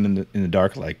of looking in the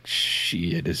dark, like,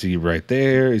 shit. Is he right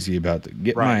there? Is he about to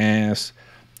get my ass?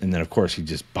 And then, of course, he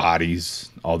just bodies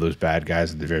all those bad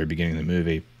guys at the very beginning of the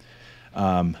movie.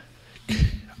 I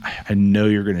know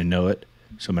you're going to know it,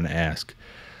 so I'm going to ask.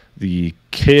 The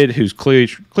kid who's clearly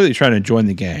trying to join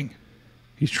the gang.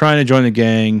 He's trying to join the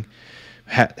gang,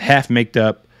 half maked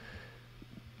up.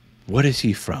 What is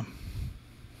he from?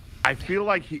 I feel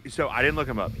like so I didn't look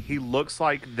him up. He looks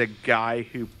like the guy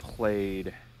who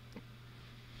played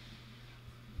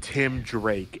Tim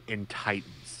Drake in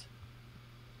Titans.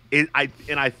 I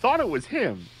thought it was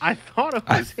him. I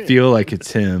feel like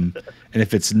it's him. And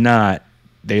if it's not,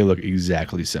 they look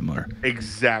exactly similar.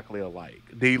 Exactly alike.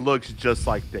 He looks just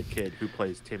like the kid who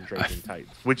plays Tim Drake in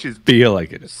Titans, which is Feel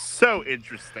like it is. so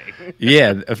interesting.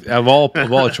 Yeah, of all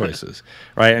choices,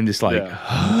 right? I'm just like,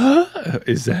 huh?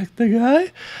 Is that the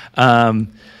guy?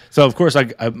 So of course,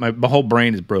 my whole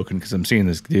brain is broken because I'm seeing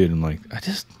this dude. I'm like,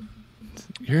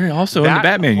 you're also in the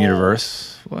Batman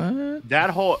universe. What?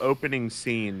 That whole opening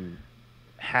scene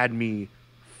had me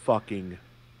fucking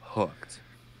hooked.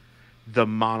 The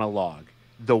monologue,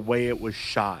 the way it was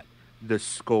shot, the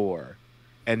score,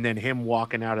 and then him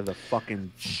walking out of the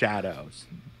fucking shadows.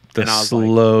 The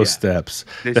slow steps.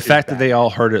 The fact that they all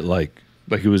heard it like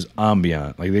it was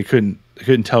ambient, like they couldn't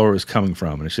tell where it was coming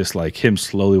from, and it's just like him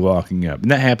slowly walking up.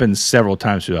 And that happens several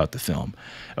times throughout the film,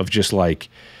 of just like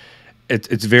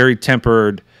it's very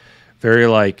tempered, very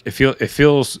like it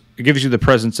gives you the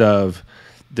presence of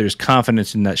there's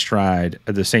confidence in that stride.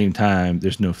 At the same time,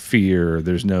 there's no fear,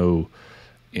 there's no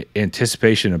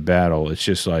anticipation of battle. It's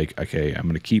just like, okay, I'm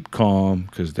going to keep calm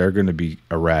because they're going to be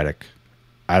erratic.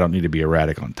 I don't need to be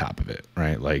erratic on top of it,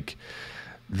 right? Like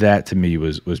that to me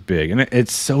was big, and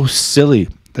it's so silly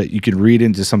that you can read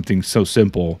into something so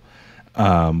simple.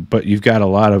 But you've got a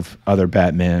lot of other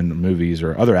Batman movies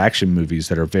or other action movies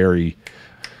that are very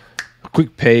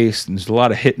quick paced, and there's a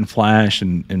lot of hit and flash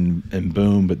and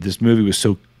boom. But this movie was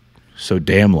so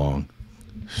damn long,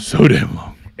 so damn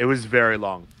long. It was very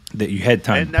long. That you had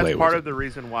time to play with. And that's part of the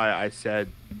reason why I said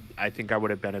I think I would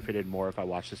have benefited more if I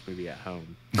watched this movie at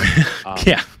home.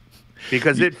 Yeah.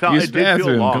 Because it did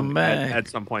feel long at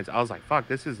some points. I was like, fuck,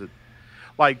 this is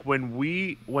like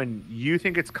when you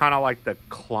think it's kind of like the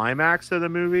climax of the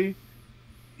movie,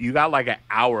 you got like an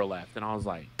hour left, and I was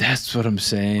like, that's what I'm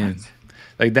saying. What?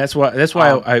 Like that's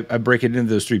why I break it into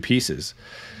those three pieces.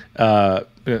 Sorry,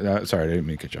 I didn't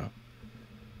mean to cut you off.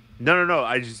 No.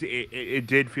 I just it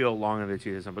did feel long in the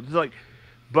two but it's like,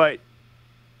 but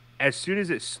as soon as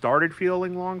it started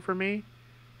feeling long for me,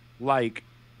 like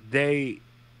they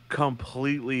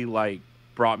completely like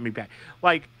brought me back.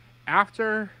 Like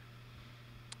after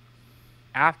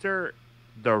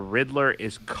the Riddler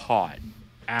is caught,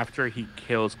 after he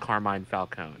kills Carmine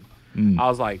Falcone, I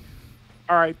was like,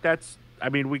 all right,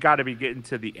 we got to be getting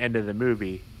to the end of the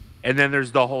movie, and then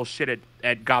there's the whole shit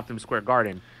at Gotham Square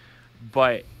Garden,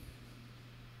 but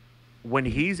when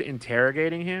he's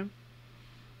interrogating him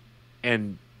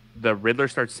and the Riddler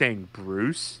starts saying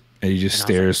Bruce, and he just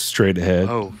stares straight ahead.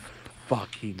 Oh,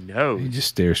 fuck, he knows. He just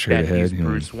stares straight ahead. He's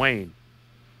Bruce Wayne.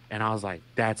 And I was like,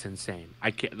 that's insane.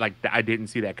 I didn't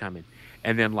see that coming.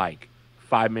 And then like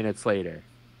 5 minutes later,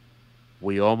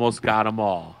 we almost got them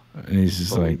all. And he's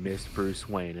just like, we missed Bruce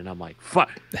Wayne. And I'm like, fuck.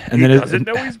 And then doesn't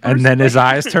know he's Bruce Wayne. His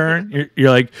eyes turn.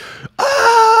 You're like, ah!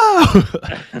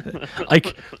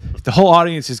 Like the whole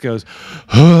audience just goes,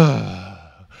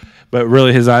 but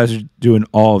really his eyes are doing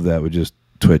all of that with just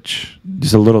twitch,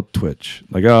 just a little twitch.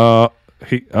 Like,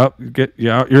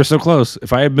 you're so close.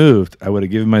 If I had moved, I would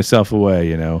have given myself away,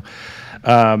 you know.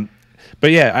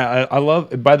 But yeah, I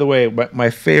love. By the way, my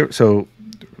favorite. So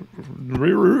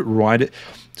rewind it.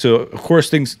 So of course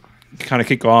things kind of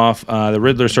kick off. The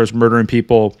Riddler starts murdering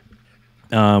people.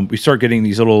 We start getting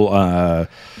these little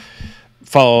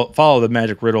follow the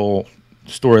magic riddle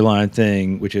storyline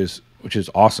thing, which is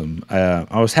awesome.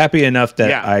 I was happy enough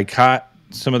that I caught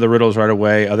some of the riddles right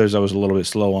away. Others I was a little bit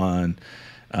slow on.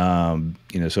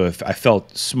 So if I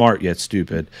felt smart yet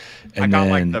stupid. And I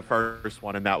got like the first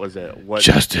one, and that was it.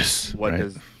 Justice. What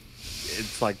does?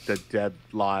 It's like the dead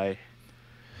lie.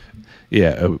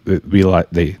 Yeah, we lie.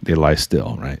 They lie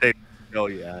still, right?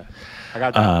 Yeah. I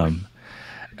got that one.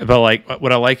 But like,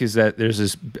 what I like is that there's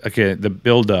this the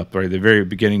build up, right? The very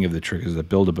beginning of the trick is the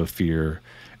build up of fear,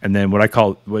 and then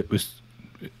I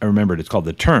remembered it's called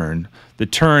the turn. The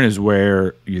turn is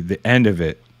where the end of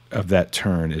that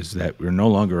turn is that we're no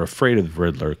longer afraid of the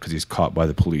Riddler because he's caught by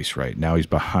the police. Right now, he's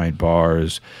behind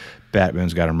bars.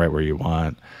 Batman's got him right where you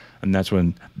want, and that's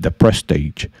when the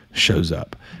Prestige shows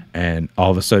up, and all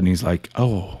of a sudden he's like,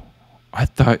 "Oh, I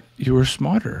thought you were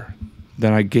smarter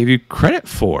than I gave you credit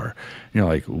for." And you're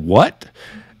like, "What?"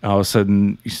 And all of a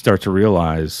sudden, you start to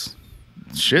realize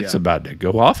shit's about to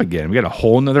go off again. We got a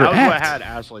whole nother act. That was what had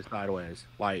Ashley sideways,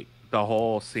 like the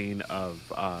whole scene of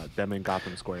them in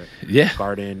Gotham Square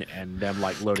Garden and them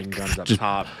like loading guns up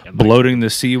top and bloating the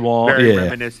seawall. Very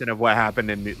reminiscent of what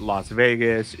happened in Las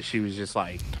Vegas. She was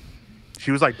like,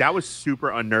 that was super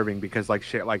unnerving because like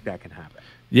shit like that can happen.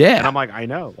 Yeah. And I'm like, I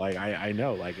know, like I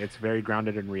know, like it's very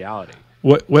grounded in reality.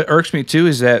 What irks me too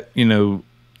is that,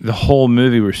 the whole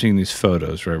movie we're seeing these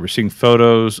photos, right? We're seeing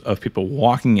photos of people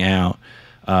walking out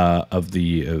of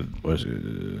the it's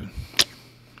going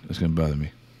to bother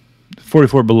me.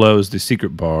 44 below is the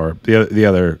secret bar. The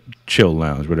other chill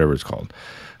lounge, whatever it's called,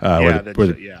 where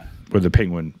the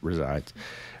penguin resides.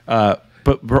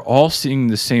 But we're all seeing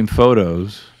the same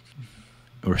photos.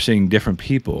 We're seeing different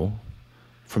people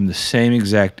from the same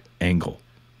exact angle.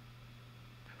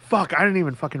 Fuck, I didn't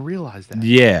even fucking realize that.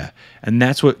 Yeah, and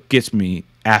that's what gets me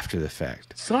after the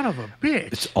fact. Son of a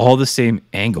bitch. It's all the same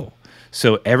angle.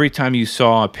 So every time you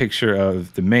saw a picture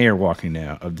of the mayor walking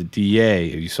out, of the DA,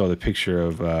 you saw the picture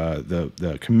of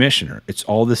the commissioner, it's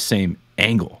all the same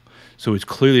angle. So it's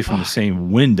clearly from the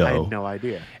same window. I had no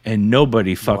idea. And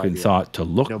nobody fucking thought to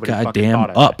look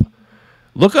goddamn up.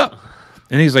 Look up.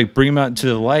 And he's like, bring him out into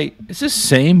the light. It's the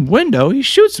same window he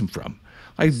shoots him from.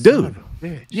 Like, dude.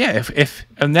 Yeah,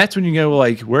 and that's when you go,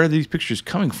 like, where are these pictures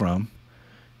coming from?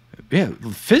 Yeah,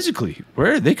 physically,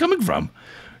 where are they coming from?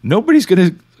 Nobody's going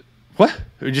to... What?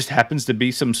 It just happens to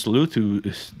be some sleuth who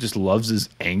just loves this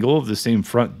angle of the same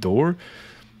front door?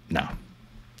 No.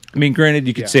 I mean, granted,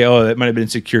 you could say, oh, that might have been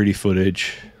security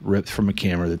footage ripped from a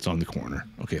camera that's on the corner.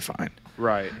 Okay, fine.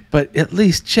 Right. But at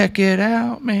least check it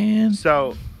out, man.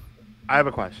 So, I have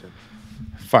a question.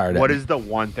 Fired What is the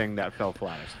one thing that fell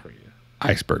flattest for you?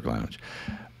 Iceberg Lounge.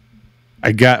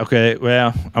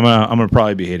 Well, I'm gonna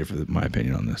probably be hated for my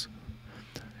opinion on this.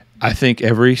 I think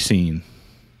every scene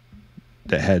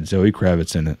that had Zoe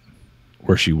Kravitz in it,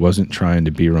 where she wasn't trying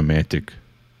to be romantic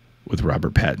with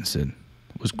Robert Pattinson,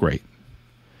 was great.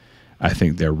 I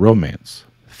think their romance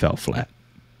fell flat.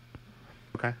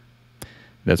 Okay.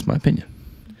 That's my opinion.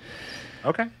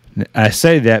 Okay. I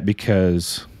say that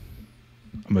because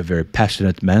I'm a very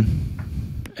passionate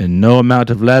man, and no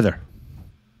amount of leather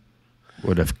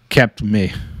would have kept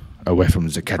me away from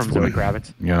the cat. From Zoe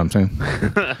Kravitz. You know what I'm saying?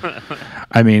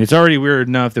 I mean, it's already weird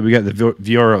enough that we got the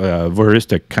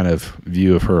voyeuristic kind of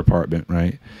view of her apartment,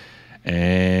 right?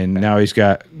 And now he's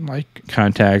got like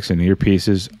contacts and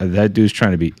earpieces. That dude's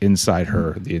trying to be inside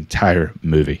her the entire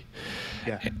movie.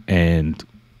 Yeah. And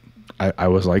I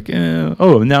was like,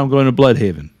 oh, now I'm going to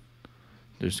Bloodhaven.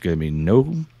 There's going to be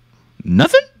nothing.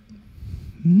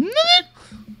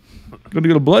 Going to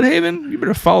go to Bloodhaven? You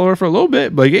better follow her for a little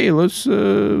bit. Like, hey, let's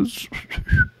you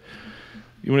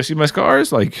want to see my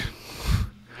scars? Like,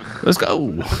 let's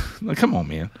go. Like, come on,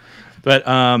 man. But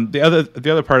the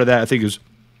other part of that, I think, is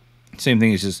same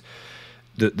thing. Is just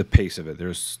the pace of it.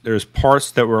 There's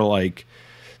parts that were like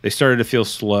they started to feel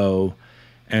slow,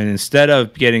 and instead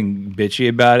of getting bitchy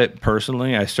about it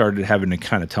personally, I started having to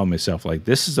kind of tell myself, like,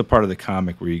 this is a part of the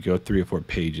comic where you go 3 or 4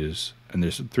 pages, and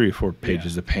there's 3 or 4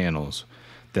 pages of panels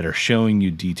that are showing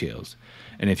you details.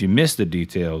 And if you miss the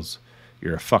details,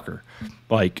 you're a fucker.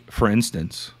 Like, for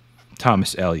instance,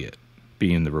 Thomas Elliot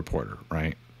being the reporter,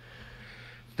 right?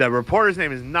 The reporter's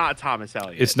name is not Thomas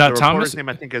Elliot. It's not the Thomas? The reporter's name,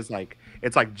 I think, is like,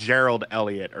 it's like Gerald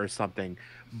Elliot or something.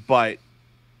 But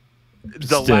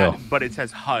but it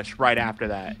says Hush right after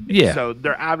that. Yeah. So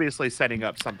they're obviously setting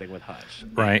up something with Hush.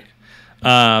 Right.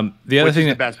 The other thing,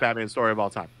 the best Batman story of all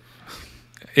time.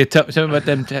 Tell me about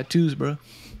them tattoos, bro.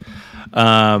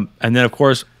 And then, of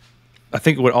course, I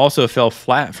think what also fell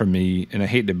flat for me, and I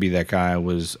hate to be that guy,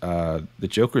 was the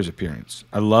Joker's appearance.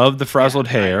 I love the frazzled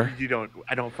hair.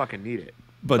 I don't fucking need it.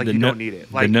 But like, you don't need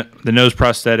it. Like, the nose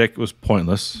prosthetic was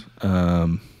pointless.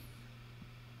 I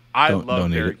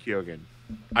love Derek Keoghan.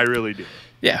 I really do.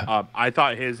 Yeah. I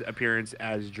thought his appearance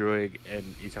as Druig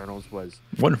in Eternals was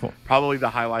wonderful. Probably the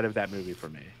highlight of that movie for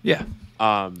me. Yeah.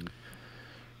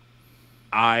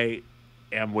 I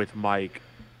am with Mike.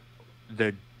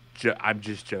 I'm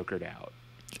just jokered out.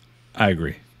 I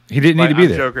agree. He didn't need to be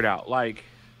there. Jokered out. Like,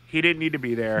 he didn't need to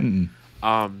be there.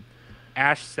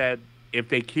 Ash said if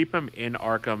they keep him in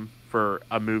Arkham for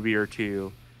a movie or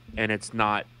two, and it's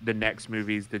not the next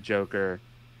movie's the Joker,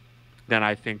 then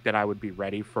I think that I would be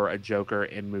ready for a Joker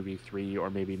in movie 3 or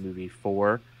maybe movie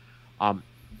 4. So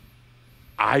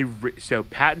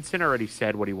Pattinson already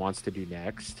said what he wants to do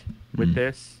next with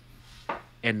this,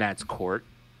 and that's court.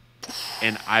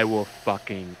 And I will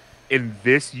fucking, in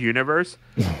this universe,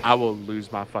 I will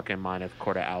lose my fucking mind if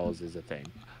Court of Owls is a thing.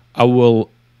 I will,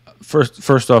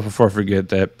 first off, before I forget,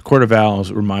 that Court of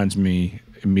Owls reminds me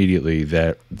immediately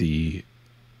that the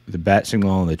bat signal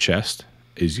on the chest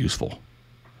is useful.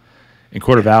 In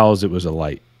Court of Owls, it was a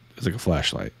light. It was like a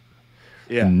flashlight.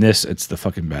 Yeah. In this, it's the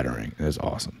fucking batarang. It's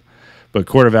awesome. But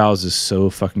Court of Owls is so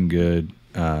fucking good.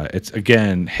 It's,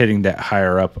 again, hitting that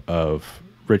higher up of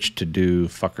rich to-do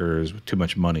fuckers with too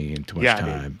much money and too much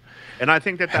time. Dude. And I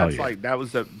think that's like, that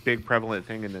was a big prevalent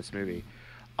thing in this movie.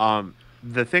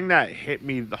 The thing that hit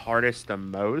me the hardest the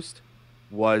most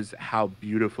was how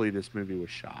beautifully this movie was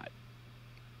shot.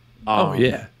 Oh,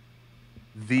 yeah.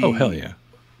 Oh, hell yeah.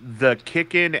 The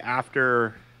kick in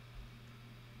after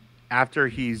after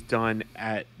he's done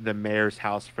at the mayor's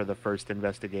house for the first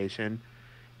investigation,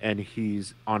 and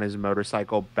he's on his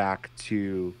motorcycle back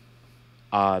to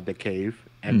the cave,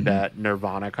 and that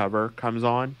Nirvana cover comes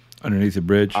on Underneath the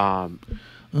bridge.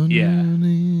 Yeah.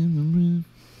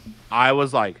 I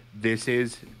was like, this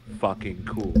is fucking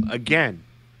cool. Again,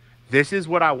 this is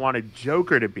what I wanted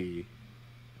Joker to be.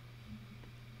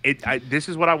 This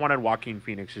is what I wanted Joaquin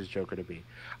Phoenix's Joker to be.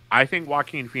 I think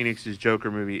Joaquin Phoenix's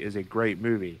Joker movie is a great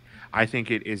movie. I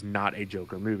think it is not a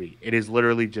Joker movie. It is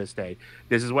literally just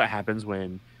this is what happens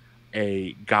when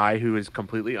a guy who is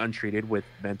completely untreated with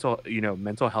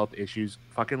mental health issues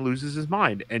fucking loses his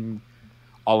mind and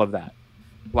all of that.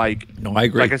 Like, no, I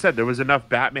agree. Like I said, there was enough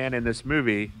Batman in this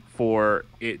movie for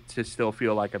it to still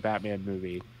feel like a Batman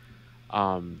movie.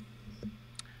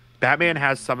 Batman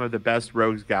has some of the best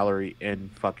rogues gallery in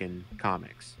fucking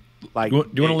comics. Like, do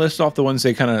you want to list off the ones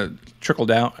they kind of trickled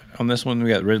out on this one? We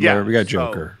got Riddler, we got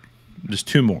Joker. Just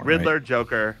two more. Riddler, right?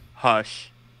 Joker,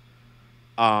 Hush.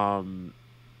 We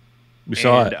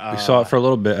saw it. We saw it for a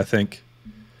little bit, I think.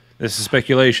 This is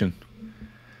speculation.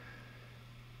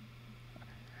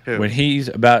 Who? When he's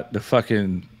about to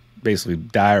fucking basically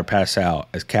die or pass out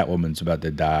as Catwoman's about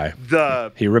to die,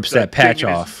 he rips that patch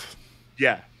off.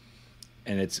 Yeah.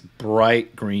 And it's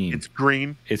bright green. It's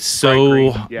green. It's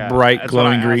so bright, That's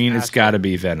glowing green. It's got to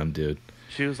be Venom, dude.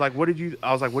 She was like,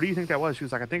 I was like, what do you think that was? She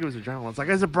was like, I think it was adrenaline. I was like,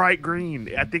 it's a bright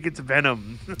green. I think it's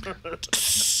Venom.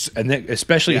 And then,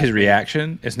 especially his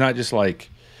reaction, it's not just like,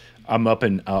 I'm up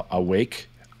and awake.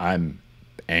 I'm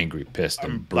angry, pissed,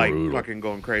 and brutal. Like fucking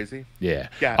going crazy. Yeah.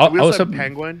 Yeah. We also have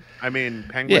Penguin. I mean,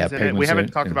 Penguin's in it. We haven't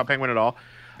talked about Penguin at all.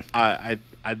 I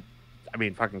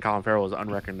mean, fucking Colin Farrell is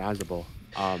unrecognizable.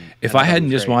 If I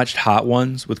hadn't just watched Hot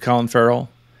Ones with Colin Farrell,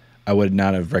 I would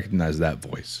not have recognized that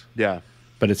voice. Yeah.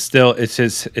 But it's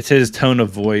his tone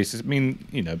of voice. I mean,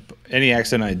 you know, any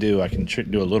accent I do, I can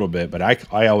do a little bit, but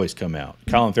I always come out.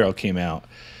 Colin Farrell came out,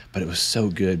 but it was so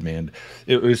good, man.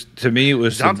 It was, to me, it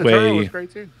was John the way Turturro was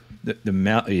great too. The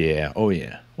mouth, yeah, oh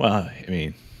yeah. Well, I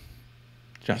mean,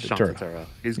 John Turturro.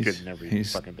 He's good in every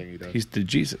fucking thing he does. He's the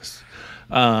Jesus.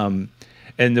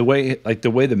 And the way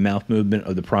the mouth movement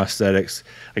of the prosthetics,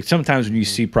 like sometimes when you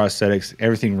see prosthetics,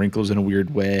 everything wrinkles in a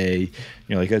weird way.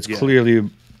 You know, like that's clearly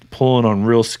pulling on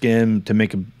real skin to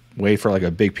make a way for like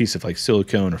a big piece of like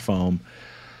silicone or foam.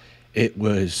 It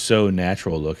was so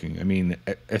natural looking. I mean,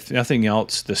 if nothing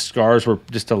else, the scars were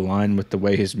just aligned with the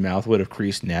way his mouth would have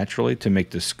creased naturally to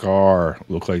make the scar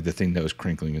look like the thing that was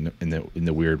crinkling in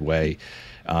the weird way.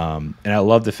 And I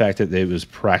love the fact that it was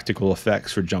practical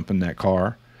effects for jumping that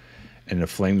car. And the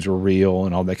flames were real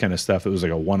and all that kind of stuff. It was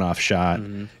like a one-off shot.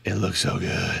 It looked so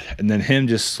good. And then him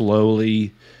just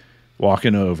slowly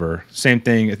walking over. Same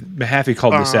thing. Mahaffey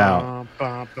called this out.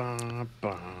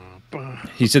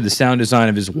 He said the sound design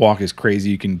of his walk is crazy.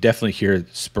 You can definitely hear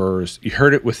spurs. You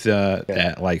heard it with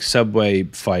that like subway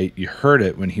fight. You heard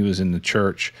it when he was in the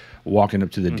church walking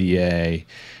up to the DA.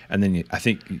 And then I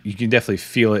think you can definitely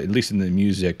feel it, at least in the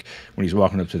music, when he's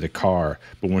walking up to the car.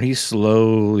 But when he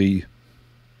slowly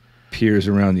peers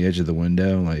around the edge of the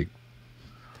window, like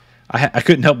I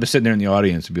couldn't help but sit there in the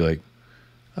audience and be like,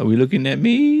 are we looking at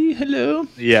me? Hello?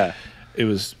 Yeah. It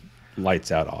was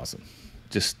lights out awesome.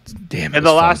 Just damn it. And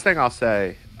the last thing I'll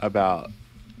say about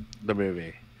the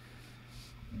movie,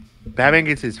 Batman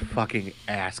gets his fucking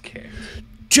ass kicked.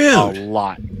 Dude. A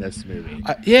lot in this movie.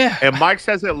 Yeah. And Mike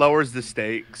says it lowers the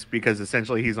stakes because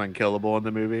essentially he's unkillable in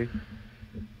the movie.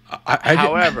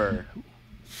 However,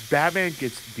 Batman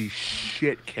gets the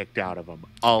shit kicked out of him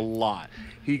a lot.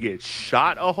 He gets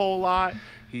shot a whole lot.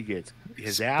 He gets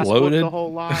his ass whooped a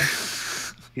whole lot.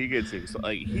 He gets his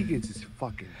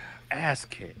fucking ass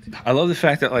kicked. I love the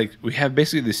fact that like we have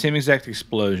basically the same exact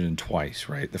explosion twice,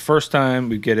 right? The first time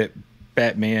we get it,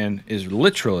 Batman is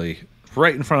literally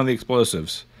right in front of the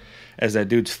explosives as that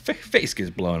dude's face gets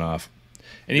blown off.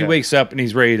 And he wakes up and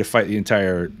he's ready to fight the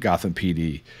entire Gotham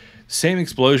PD. Same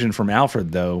explosion from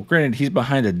Alfred, though. Granted, he's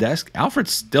behind a desk.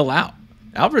 Alfred's still out.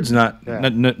 Alfred's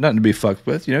nothing to be fucked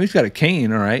with. You know, he's got a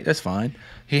cane, all right? That's fine.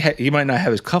 He might not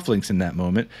have his cufflinks in that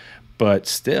moment, but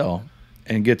still,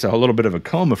 and gets a little bit of a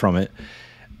coma from it.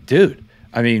 Dude,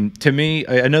 I mean, to me,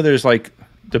 I know there's like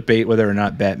debate whether or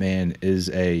not Batman is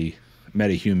a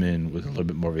metahuman with a little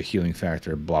bit more of a healing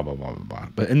factor, blah, blah, blah, blah, blah.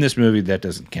 But in this movie, that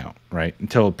doesn't count, right?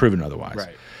 Until proven otherwise.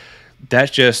 Right.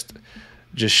 That's just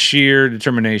sheer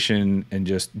determination and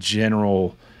just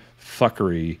general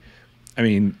fuckery. I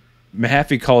mean,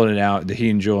 Mahaffey called it out that he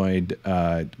enjoyed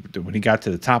when he got to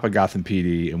the top of Gotham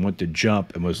PD and went to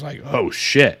jump and was like, "Oh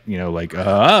shit," like,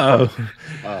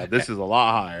 this is a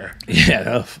lot higher.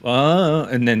 Yeah,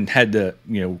 and then had to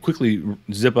quickly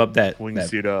zip up that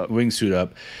wingsuit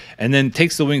up, and then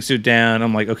takes the wingsuit down.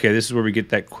 I'm like, okay, this is where we get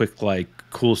that quick like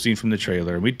cool scene from the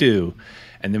trailer. And we do,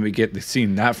 and then we get the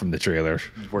scene not from the trailer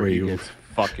where he gets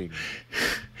fucking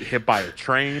hit by a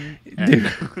train. Dude,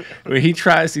 where he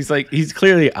tries, he's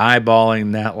clearly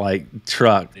eyeballing that like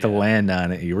truck to land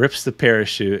on it. He rips the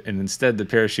parachute, and instead the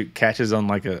parachute catches on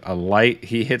like a light.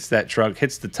 He hits that truck,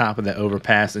 hits the top of the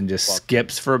overpass, and just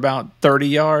skips for about 30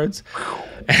 yards.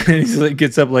 And he like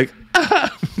gets up like,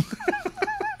 ah!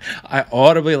 I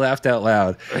audibly laughed out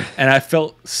loud, and I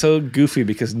felt so goofy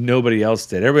because nobody else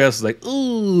did. Everybody else was like,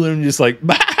 ooh, and I'm just like,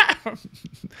 bah!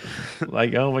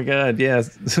 Like, oh my god,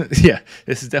 yes. Yeah,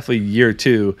 this is definitely year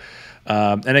 2.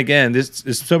 And again,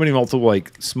 there's so many multiple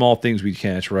like small things we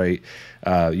catch, right?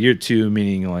 Year 2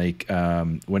 meaning like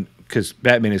because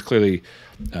Batman is clearly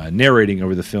narrating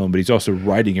over the film, but he's also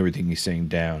writing everything he's saying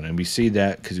down, and we see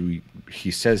that because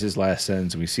he says his last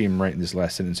sentence, and we see him writing this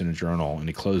last sentence in a journal, and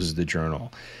he closes the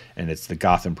journal, and it's the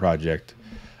Gotham Project,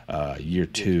 year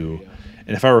 2. Yeah.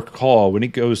 And if I recall, when he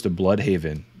goes to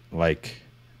Bloodhaven, like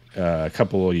a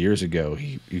couple of years ago,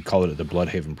 he called it the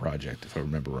Bloodhaven Project, if I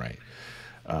remember right.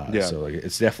 So like,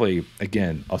 it's definitely,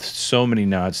 again, so many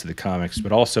nods to the comics,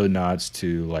 but also nods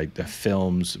to like the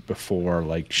films before,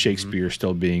 like Shakespeare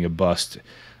still being a bust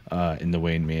in the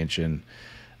Wayne Mansion,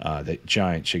 that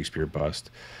giant Shakespeare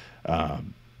bust.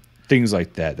 Things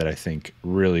like that I think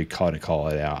really call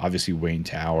it out. Obviously Wayne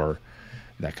Tower,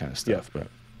 that kind of stuff. Yeah. But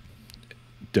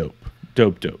dope.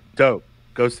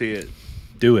 Go see it.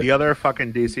 Do it. The other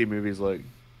fucking DC movies look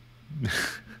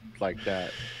like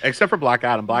that, except for Black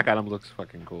Adam. Black Adam looks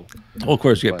fucking cool. Well, of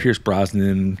course, you got Pierce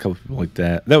Brosnan, a couple people like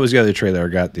that. That was the other trailer I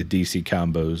got, the DC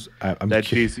combos.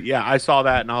 DC, yeah, I saw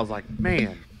that and I was like,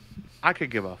 man, I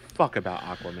could give a fuck about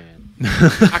Aquaman.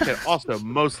 I could also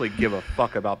mostly give a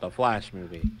fuck about the Flash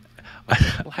movie.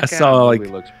 I saw like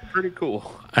looks pretty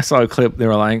cool. I saw a clip. They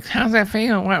were like, "How's that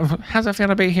feel? How's it feel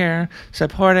to be here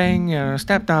supporting your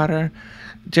stepdaughter,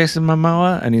 Jason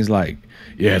Momoa?" And he's like,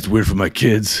 "Yeah, it's weird for my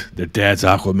kids. Their dad's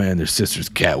Aquaman, their sister's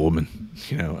Catwoman."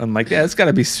 I'm like, yeah, it's got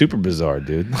to be super bizarre,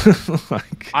 dude.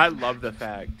 Like, I love the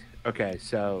fact. Okay,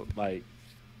 so like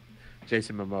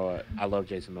Jason Momoa, I love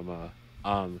Jason Momoa.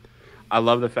 I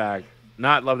love the fact,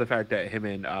 not love the fact that him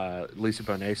and Lisa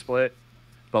Bonet split,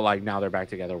 but like now they're back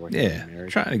together working on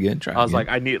marriage. Trying again. I was like,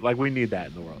 we need that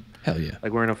in the world. Hell yeah.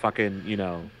 Like we're in a fucking,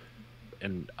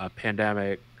 in a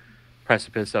pandemic,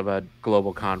 precipice of a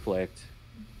global conflict.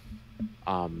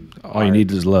 All you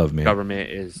need is love, man. Government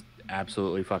is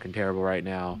absolutely fucking terrible right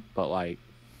now, but like,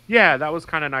 yeah, that was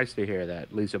kind of nice to hear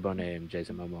that Lisa Bonet and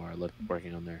Jason Momoa are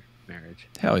working on their marriage.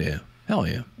 Hell yeah.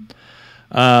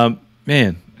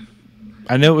 Man,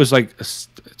 I know it was like it's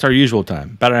our usual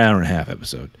time, about an hour and a half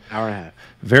episode. Hour and a half.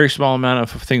 Very small amount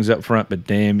of things up front, but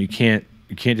damn, you can't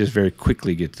just very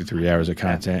quickly get through 3 hours of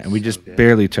content, and we just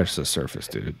barely touched the surface,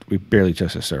 dude. We barely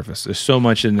touched the surface. There's so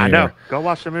much in there. I know. Go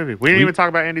watch the movie. We didn't even talk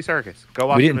about Andy Serkis. Go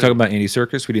watch. We didn't talk about Andy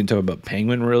Serkis. We didn't talk about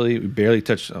Penguin. Really, we barely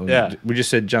touched. We just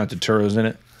said John Turturro's in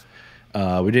it.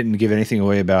 We didn't give anything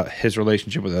away about his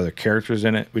relationship with other characters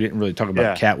in it. We didn't really talk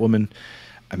about Catwoman.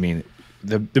 I mean,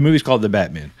 the movie's called The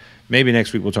Batman. Maybe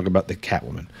next week we'll talk about the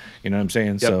Catwoman. You know what I'm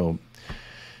saying? Yep. So,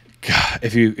 God,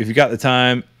 if you got the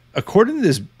time, according to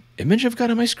this image I've got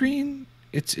on my screen,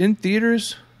 it's in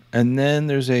theaters, and then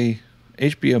there's a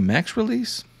HBO Max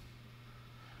release.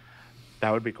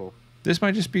 That would be cool. This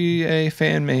might just be a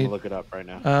fan-made look it up right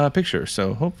now. Picture,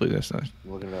 so hopefully that's nice.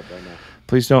 I'm looking it up right now.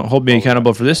 Please don't hold me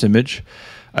accountable for this image.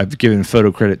 I've given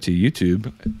photo credit to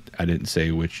YouTube. I didn't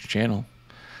say which channel.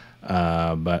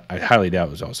 But I highly doubt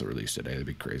it was also released today. That'd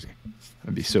be crazy.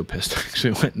 I'd be so pissed. I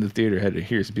actually went in the theater, had to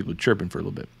hear some people chirping for a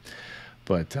little bit.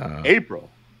 But April.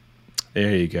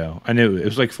 There you go. I knew it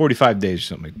was like 45 days or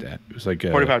something like that. It was like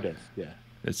 45 days. Yeah,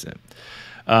 that's it.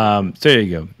 So there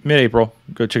you go. Mid-April.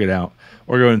 Go check it out,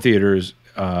 or go in theaters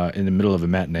in the middle of a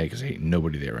matinee because ain't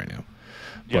nobody there right now.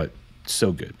 Yep. But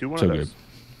so good. Do one of those. Good.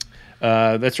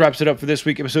 That wraps it up for this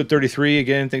week, episode 33.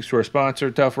 Again, thanks to our sponsor,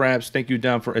 Tough Wraps. Thank you,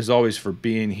 Don, as always, for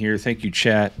being here. Thank you,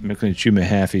 chat, McLean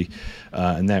Mahaffey,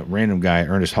 and that random guy,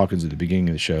 Ernest Hawkins, at the beginning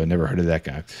of the show. Never heard of that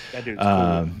guy. That dude's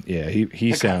cool. Yeah,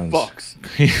 he sounds. Fucks.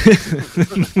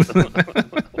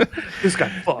 This guy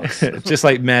fucks. Just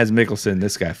like Mads Mikkelsen,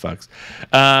 this guy fucks.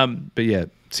 But yeah,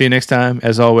 see you next time.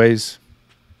 As always,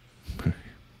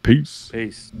 peace.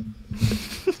 Peace.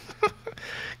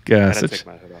 God, take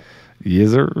my hood off.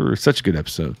 Yes, sir. Such a good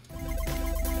episode.